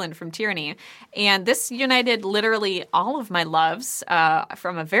free the island from tyranny. And this united literally all of my loves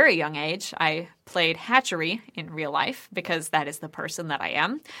from a very young age. I played hatchery in real life because that is the person that I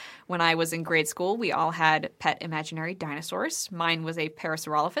am. When I was in grade school, we all had pet imaginary dinosaurs. Mine was a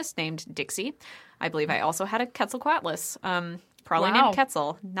Parasaurolophus named Dixie. I believe I also had a Quetzalcoatlus, probably named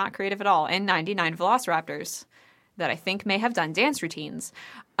Quetzal, not creative at all, and 99 velociraptors that I think may have done dance routines.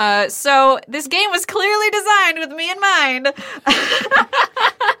 So this game was clearly designed with me in mind.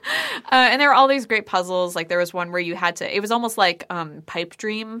 And there were all these great puzzles. Like there was one where you had to, it was almost like Pipe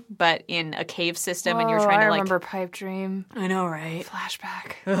Dream, but in a cave system, and you were trying to I like. remember Pipe Dream. I know, right?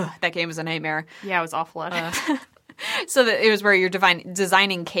 Flashback. That game was a nightmare. Yeah, it was awful. So that it was where you're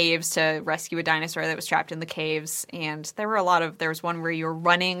designing caves to rescue a dinosaur that was trapped in the caves. And there was one where you were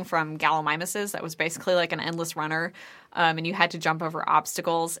running from Gallimimuses that was basically like an endless runner. And you had to jump over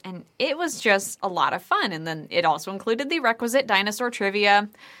obstacles. And it was just a lot of fun. And then it also included the requisite dinosaur trivia,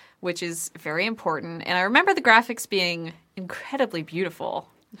 which is very important. And I remember the graphics being incredibly beautiful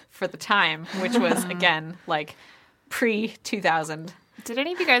for the time, which was, again, like pre-2000. Did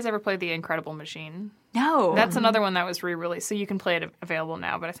any of you guys ever play The Incredible Machine? No. That's another one that was re-released, so you can play it available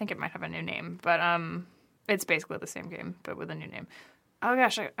now, but I think it might have a new name. But it's basically the same game, but with a new name. Oh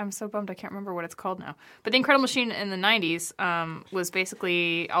gosh, I'm so bummed I can't remember what it's called now. But The Incredible Machine in the 90s was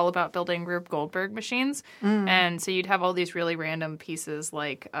basically all about building Rube Goldberg machines. And so you'd have all these really random pieces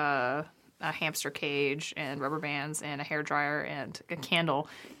like a hamster cage and rubber bands and a hairdryer and a candle,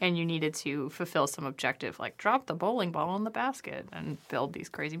 and you needed to fulfill some objective, like drop the bowling ball in the basket and build these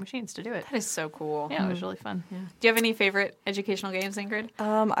crazy machines to do it. That is so cool. Yeah, it was really fun. Do you have any favorite educational games, Ingrid?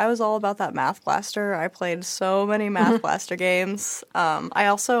 I was all about that Math Blaster. I played so many Math Blaster games. I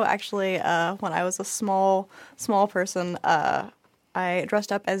also actually, when I was a small person, I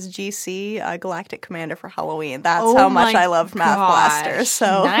dressed up as GC, Galactic Commander, for Halloween. That's how much I loved Math Blaster.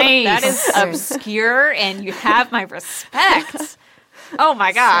 So nice. That is obscure, and you have my respect. Oh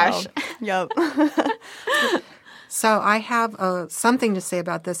my gosh. Yep. So I have something to say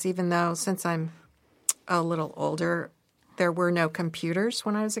about this, even though since I'm a little older, there were no computers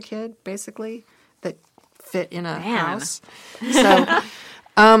when I was a kid, basically, that fit in a house. So,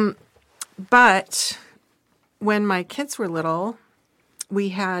 but when my kids were little, we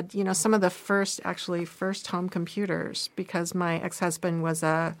had, some of the first home computers, because my ex-husband was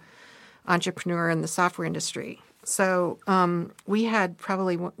a entrepreneur in the software industry. So we had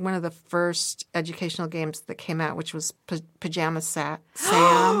probably one of the first educational games that came out, which was Pajama Sam.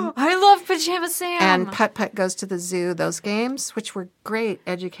 I love Pajama Sam. And Putt Putt Goes to the Zoo, those games, which were great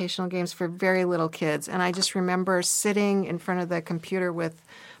educational games for very little kids. And I just remember sitting in front of the computer with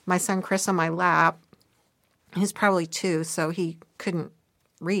my son Chris on my lap. He's probably 2, so he couldn't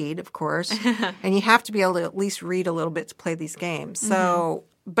read, of course. And you have to be able to at least read a little bit to play these games. So,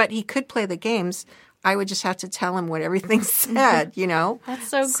 but he could play the games. I would just have to tell him what everything said, That's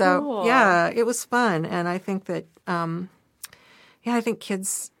so cool. Yeah, it was fun. And I think that, I think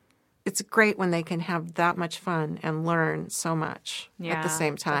kids, it's great when they can have that much fun and learn so much at the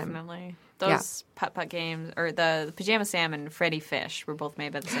same time. Definitely. Those putt-putt games, or the Pajama Sam and Freddy Fish were both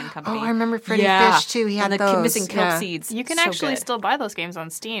made by the same company. Oh, I remember Freddy Fish, too. He had and the those. missing kelp seeds. You can So actually good. still buy those games on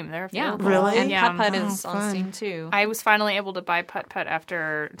Steam. They're available. Really? And Yeah. Putt-Putt is Oh, on fun. Steam, too. I was finally able to buy Putt Putt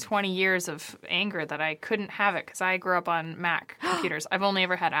after 20 years of anger that I couldn't have it because I grew up on Mac computers. I've only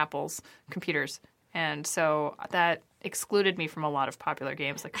ever had Apple's computers. And so that excluded me from a lot of popular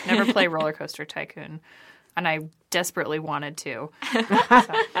games. Like, I never play Roller Coaster Tycoon. And I desperately wanted to. So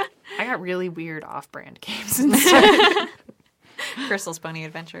I got really weird off-brand games instead. Crystal's Pony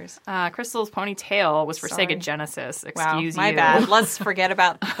Adventures. Crystal's Ponytail was for Sega Genesis. Excuse my you. bad. Let's forget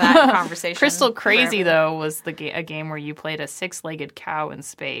about that conversation. Crystal Crazy, forever. though, was a game where you played a 6-legged cow in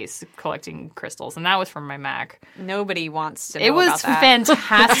space collecting crystals, and that was from my Mac. Nobody wants to know It was about that.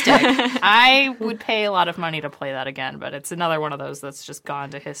 fantastic. I would pay a lot of money to play that again, but it's another one of those that's just gone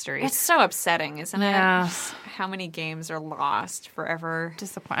to history. It's so upsetting, isn't Yeah. it? Just how many games are lost forever.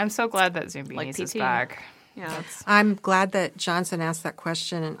 disappointing. I'm so glad that Zumbinis is PT. back. Yeah. I'm glad that Johnson asked that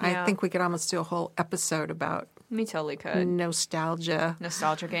question, and Yeah. I think we could almost do a whole episode about We totally could. nostalgia.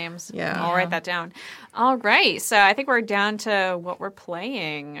 Nostalgia games. Yeah. I'll write that down. All right. So I think we're down to what we're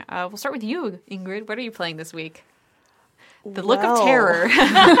playing. We'll start with you, Ingrid. What are you playing this week? The look of Well,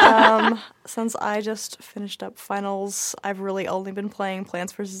 terror. Since I just finished up finals, I've really only been playing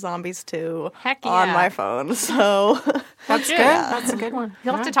Plants vs. Zombies 2 Heck on yeah. my phone. So That's good. That's a good one.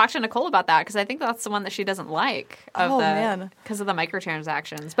 You'll have to talk to Nicole about that because I think that's the one that she doesn't like. Oh, man. Because of the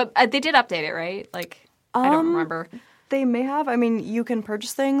microtransactions. But they did update it, right? Like, I don't remember. they may have. I mean, you can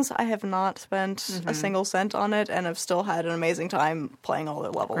purchase things. I have not spent a single cent on it, and I've still had an amazing time playing all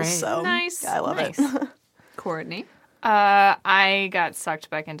the levels. Great. So Nice. yeah, I love Nice. it. Courtney. I got sucked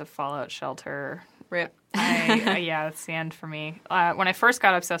back into Fallout Shelter. Rip. Yeah, that's the end for me. When I first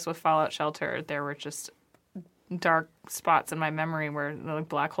got obsessed with Fallout Shelter, there were just dark spots in my memory where like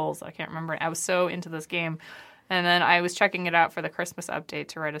black holes. I can't remember. I was so into this game, and then I was checking it out for the Christmas update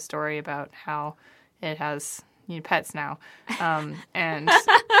to write a story about how it has pets now, and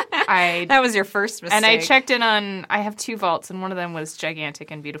That was your first mistake. and I checked in on. I have 2 vaults, and one of them was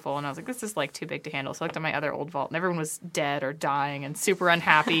gigantic and beautiful, and I was like, "This is like too big to handle." So I looked at my other old vault, and everyone was dead or dying and super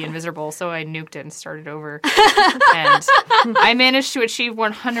unhappy and miserable. So I nuked it and started over, and I managed to achieve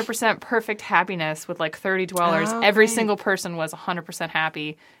 100% perfect happiness with like 30 dwellers. Oh, Every great. single person was 100%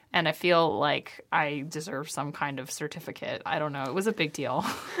 happy, and I feel like I deserve some kind of certificate. I don't know. It was a big deal.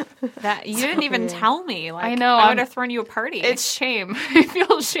 That you didn't even tell me. Like, I know, I would I'm- have thrown you a party. It's shame. I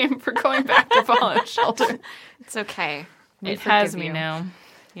feel shame for going back to Fallout Shelter. It's okay. We It has forgive me you. now.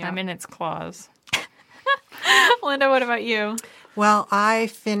 Yeah. I'm in its claws. Linda, what about you? Well, I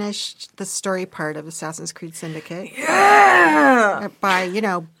finished the story part of Assassin's Creed Syndicate. Yeah! By,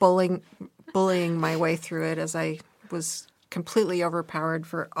 bullying my way through it as I was completely overpowered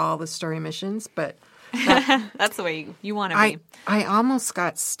for all the story missions. But That's the way you want to I be. almost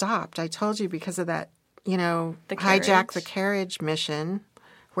got stopped. I told you because of that, carriage. hijack the carriage mission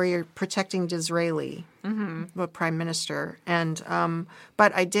where you're protecting Disraeli, the prime minister. And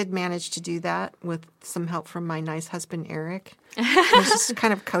but I did manage to do that with some help from my nice husband, Eric. He was just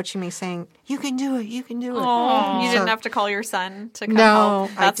kind of coaching me, saying, you can do it, you can do it. Oh, you So- didn't have to call your son to come No,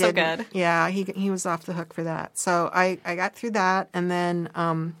 help. That's I so didn't. good. Yeah, he was off the hook for that. So I got through that. And then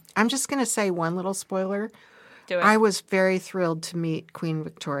I'm just going to say one little spoiler. Do it. I was very thrilled to meet Queen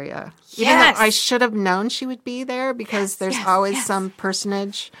Victoria. Even Yes! though I should have known she would be there because there's always some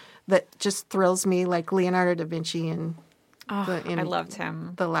personage that just thrills me, like Leonardo da Vinci in I loved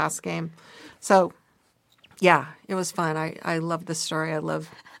him. the last game. So, yeah, it was fun. I love the story. I love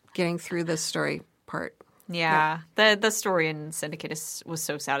getting through the story part. Yeah. The story in Syndicate was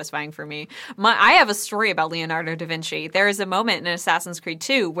so satisfying for me. I have a story about Leonardo da Vinci. There is a moment in Assassin's Creed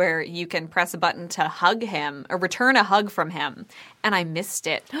 2 where you can press a button to hug him or return a hug from him, and I missed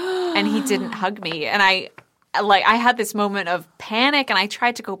it, and he didn't hug me, and I had this moment of panic, and I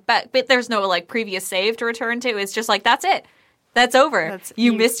tried to go back, but there's no previous save to return to. It's just that's it. That's over.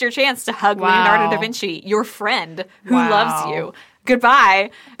 You missed your chance to hug Leonardo da Vinci, your friend who loves you.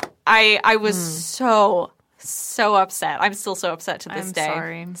 Goodbye. I was so upset. I'm still so upset to this day.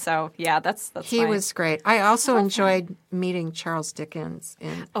 Sorry. So yeah, that's He fine. was great. I also enjoyed meeting Charles Dickens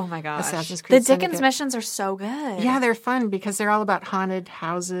in Oh my gosh. Assassin's The Creed Dickens Syndicate. missions are so good. Yeah, they're fun because they're all about haunted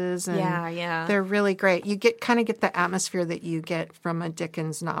houses and Yeah. they're really great. You get the atmosphere that you get from a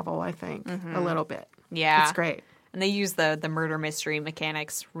Dickens novel, I think, a little bit. Yeah. It's great. And they use the murder mystery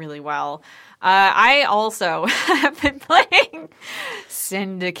mechanics really well. I also have been playing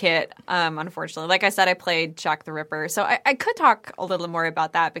Syndicate, unfortunately. Like I said, I played Jack the Ripper. So I could talk a little more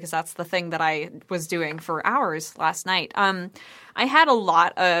about that because that's the thing that I was doing for hours last night. I had a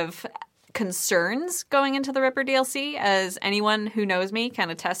lot of concerns going into the Ripper DLC, as anyone who knows me can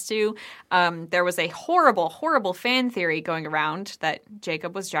attest to. There was a horrible, horrible fan theory going around that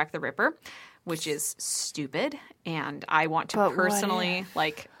Jacob was Jack the Ripper, which is stupid, and I want to personally,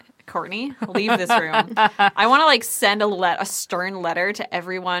 Courtney, leave this room. I want to, send a stern letter to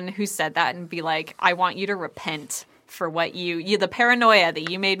everyone who said that and be like, I want you to repent for what the paranoia that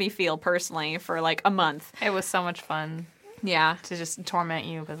you made me feel personally for, a month. It was so much fun. Yeah. To just torment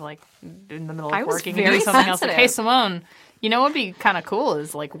you with, in the middle I of was working very and doing something else. sensitive. Hey, Simone, what would be kind of cool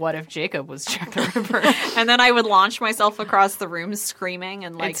is, what if Jacob was Jack the Ripper? And then I would launch myself across the room screaming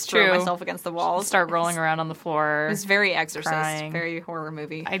and, It's throw true. myself against the walls. Start rolling around on the floor. It was very Exorcist, crying. very horror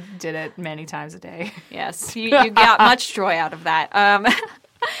movie. I did it many times a day. Yes, you got much joy out of that.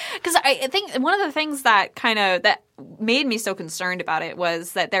 Because I think one of the things that that made me so concerned about it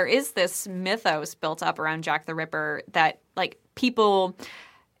was that there is this mythos built up around Jack the Ripper that people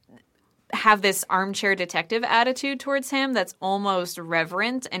have this armchair detective attitude towards him that's almost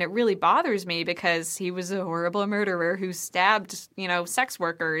reverent, and it really bothers me because he was a horrible murderer who stabbed, sex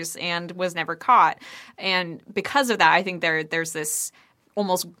workers and was never caught. And because of that, I think there's this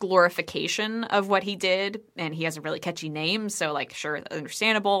almost glorification of what he did, and he has a really catchy name, so sure,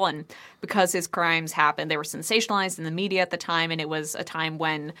 understandable. And because his crimes happened, they were sensationalized in the media at the time, and it was a time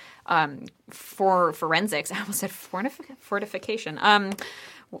when for forensics, I almost said fortification, and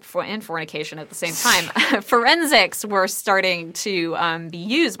fornication at the same time, forensics were starting to be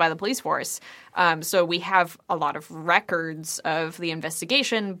used by the police force. So we have a lot of records of the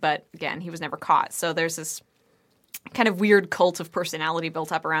investigation, but again, he was never caught. So there's this kind of weird cult of personality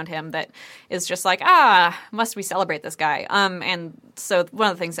built up around him that is just must we celebrate this guy? And so one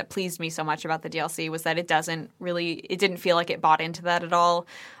of the things that pleased me so much about the DLC was that it didn't feel like it bought into that at all.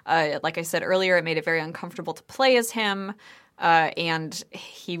 Like I said earlier, it made it very uncomfortable to play as him. And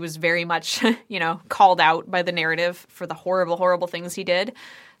he was very much, called out by the narrative for the horrible, horrible things he did.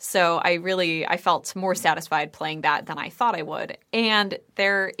 So I felt more satisfied playing that than I thought I would. And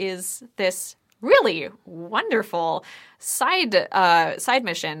there is this really wonderful side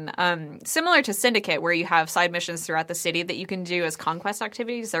mission, similar to Syndicate, where you have side missions throughout the city that you can do as conquest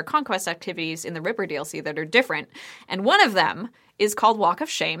activities. There are conquest activities in the Ripper DLC that are different, and one of them is called Walk of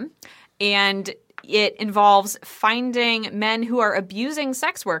Shame, and it involves finding men who are abusing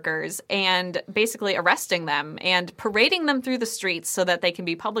sex workers and basically arresting them and parading them through the streets so that they can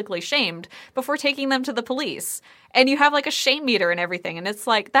be publicly shamed before taking them to the police. And you have a shame meter and everything, and it's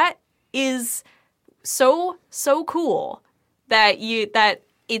that is so cool that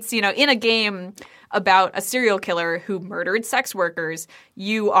it's in a game about a serial killer who murdered sex workers.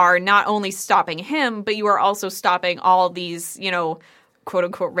 You are not only stopping him, but you are also stopping all these quote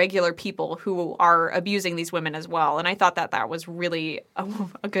unquote regular people who are abusing these women as well. And I thought that was really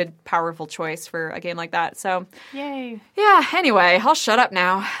a good, powerful choice for a game like that. So Yay. Yeah. Anyway, I'll shut up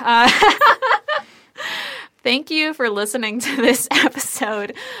now. Thank you for listening to this episode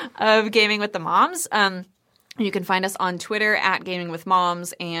episode of Gaming with the Moms. You can find us on Twitter at Gaming with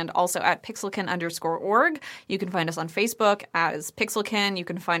Moms and also at pixelkin_org. You can find us on Facebook as Pixelkin. You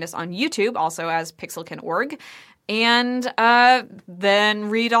can find us on YouTube also as pixelkin.org. And then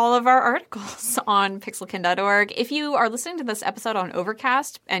read all of our articles on pixelkin.org. If you are listening to this episode on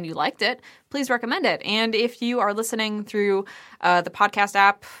Overcast and you liked it, please recommend it. And if you are listening through the podcast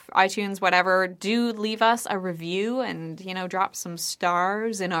app, iTunes, whatever, do leave us a review and, drop some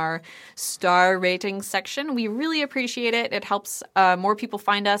stars in our star rating section. We really appreciate it. It helps more people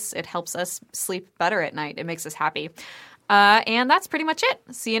find us. It helps us sleep better at night. It makes us happy. And that's pretty much it.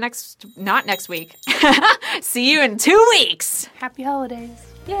 See you not next week. See you in 2 weeks. Happy holidays.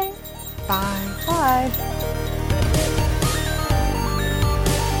 Yay. Bye. Bye.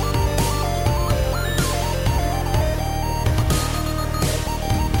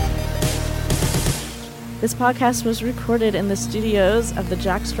 This podcast was recorded in the studios of the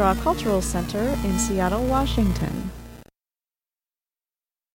Jack Straw Cultural Center in Seattle, Washington.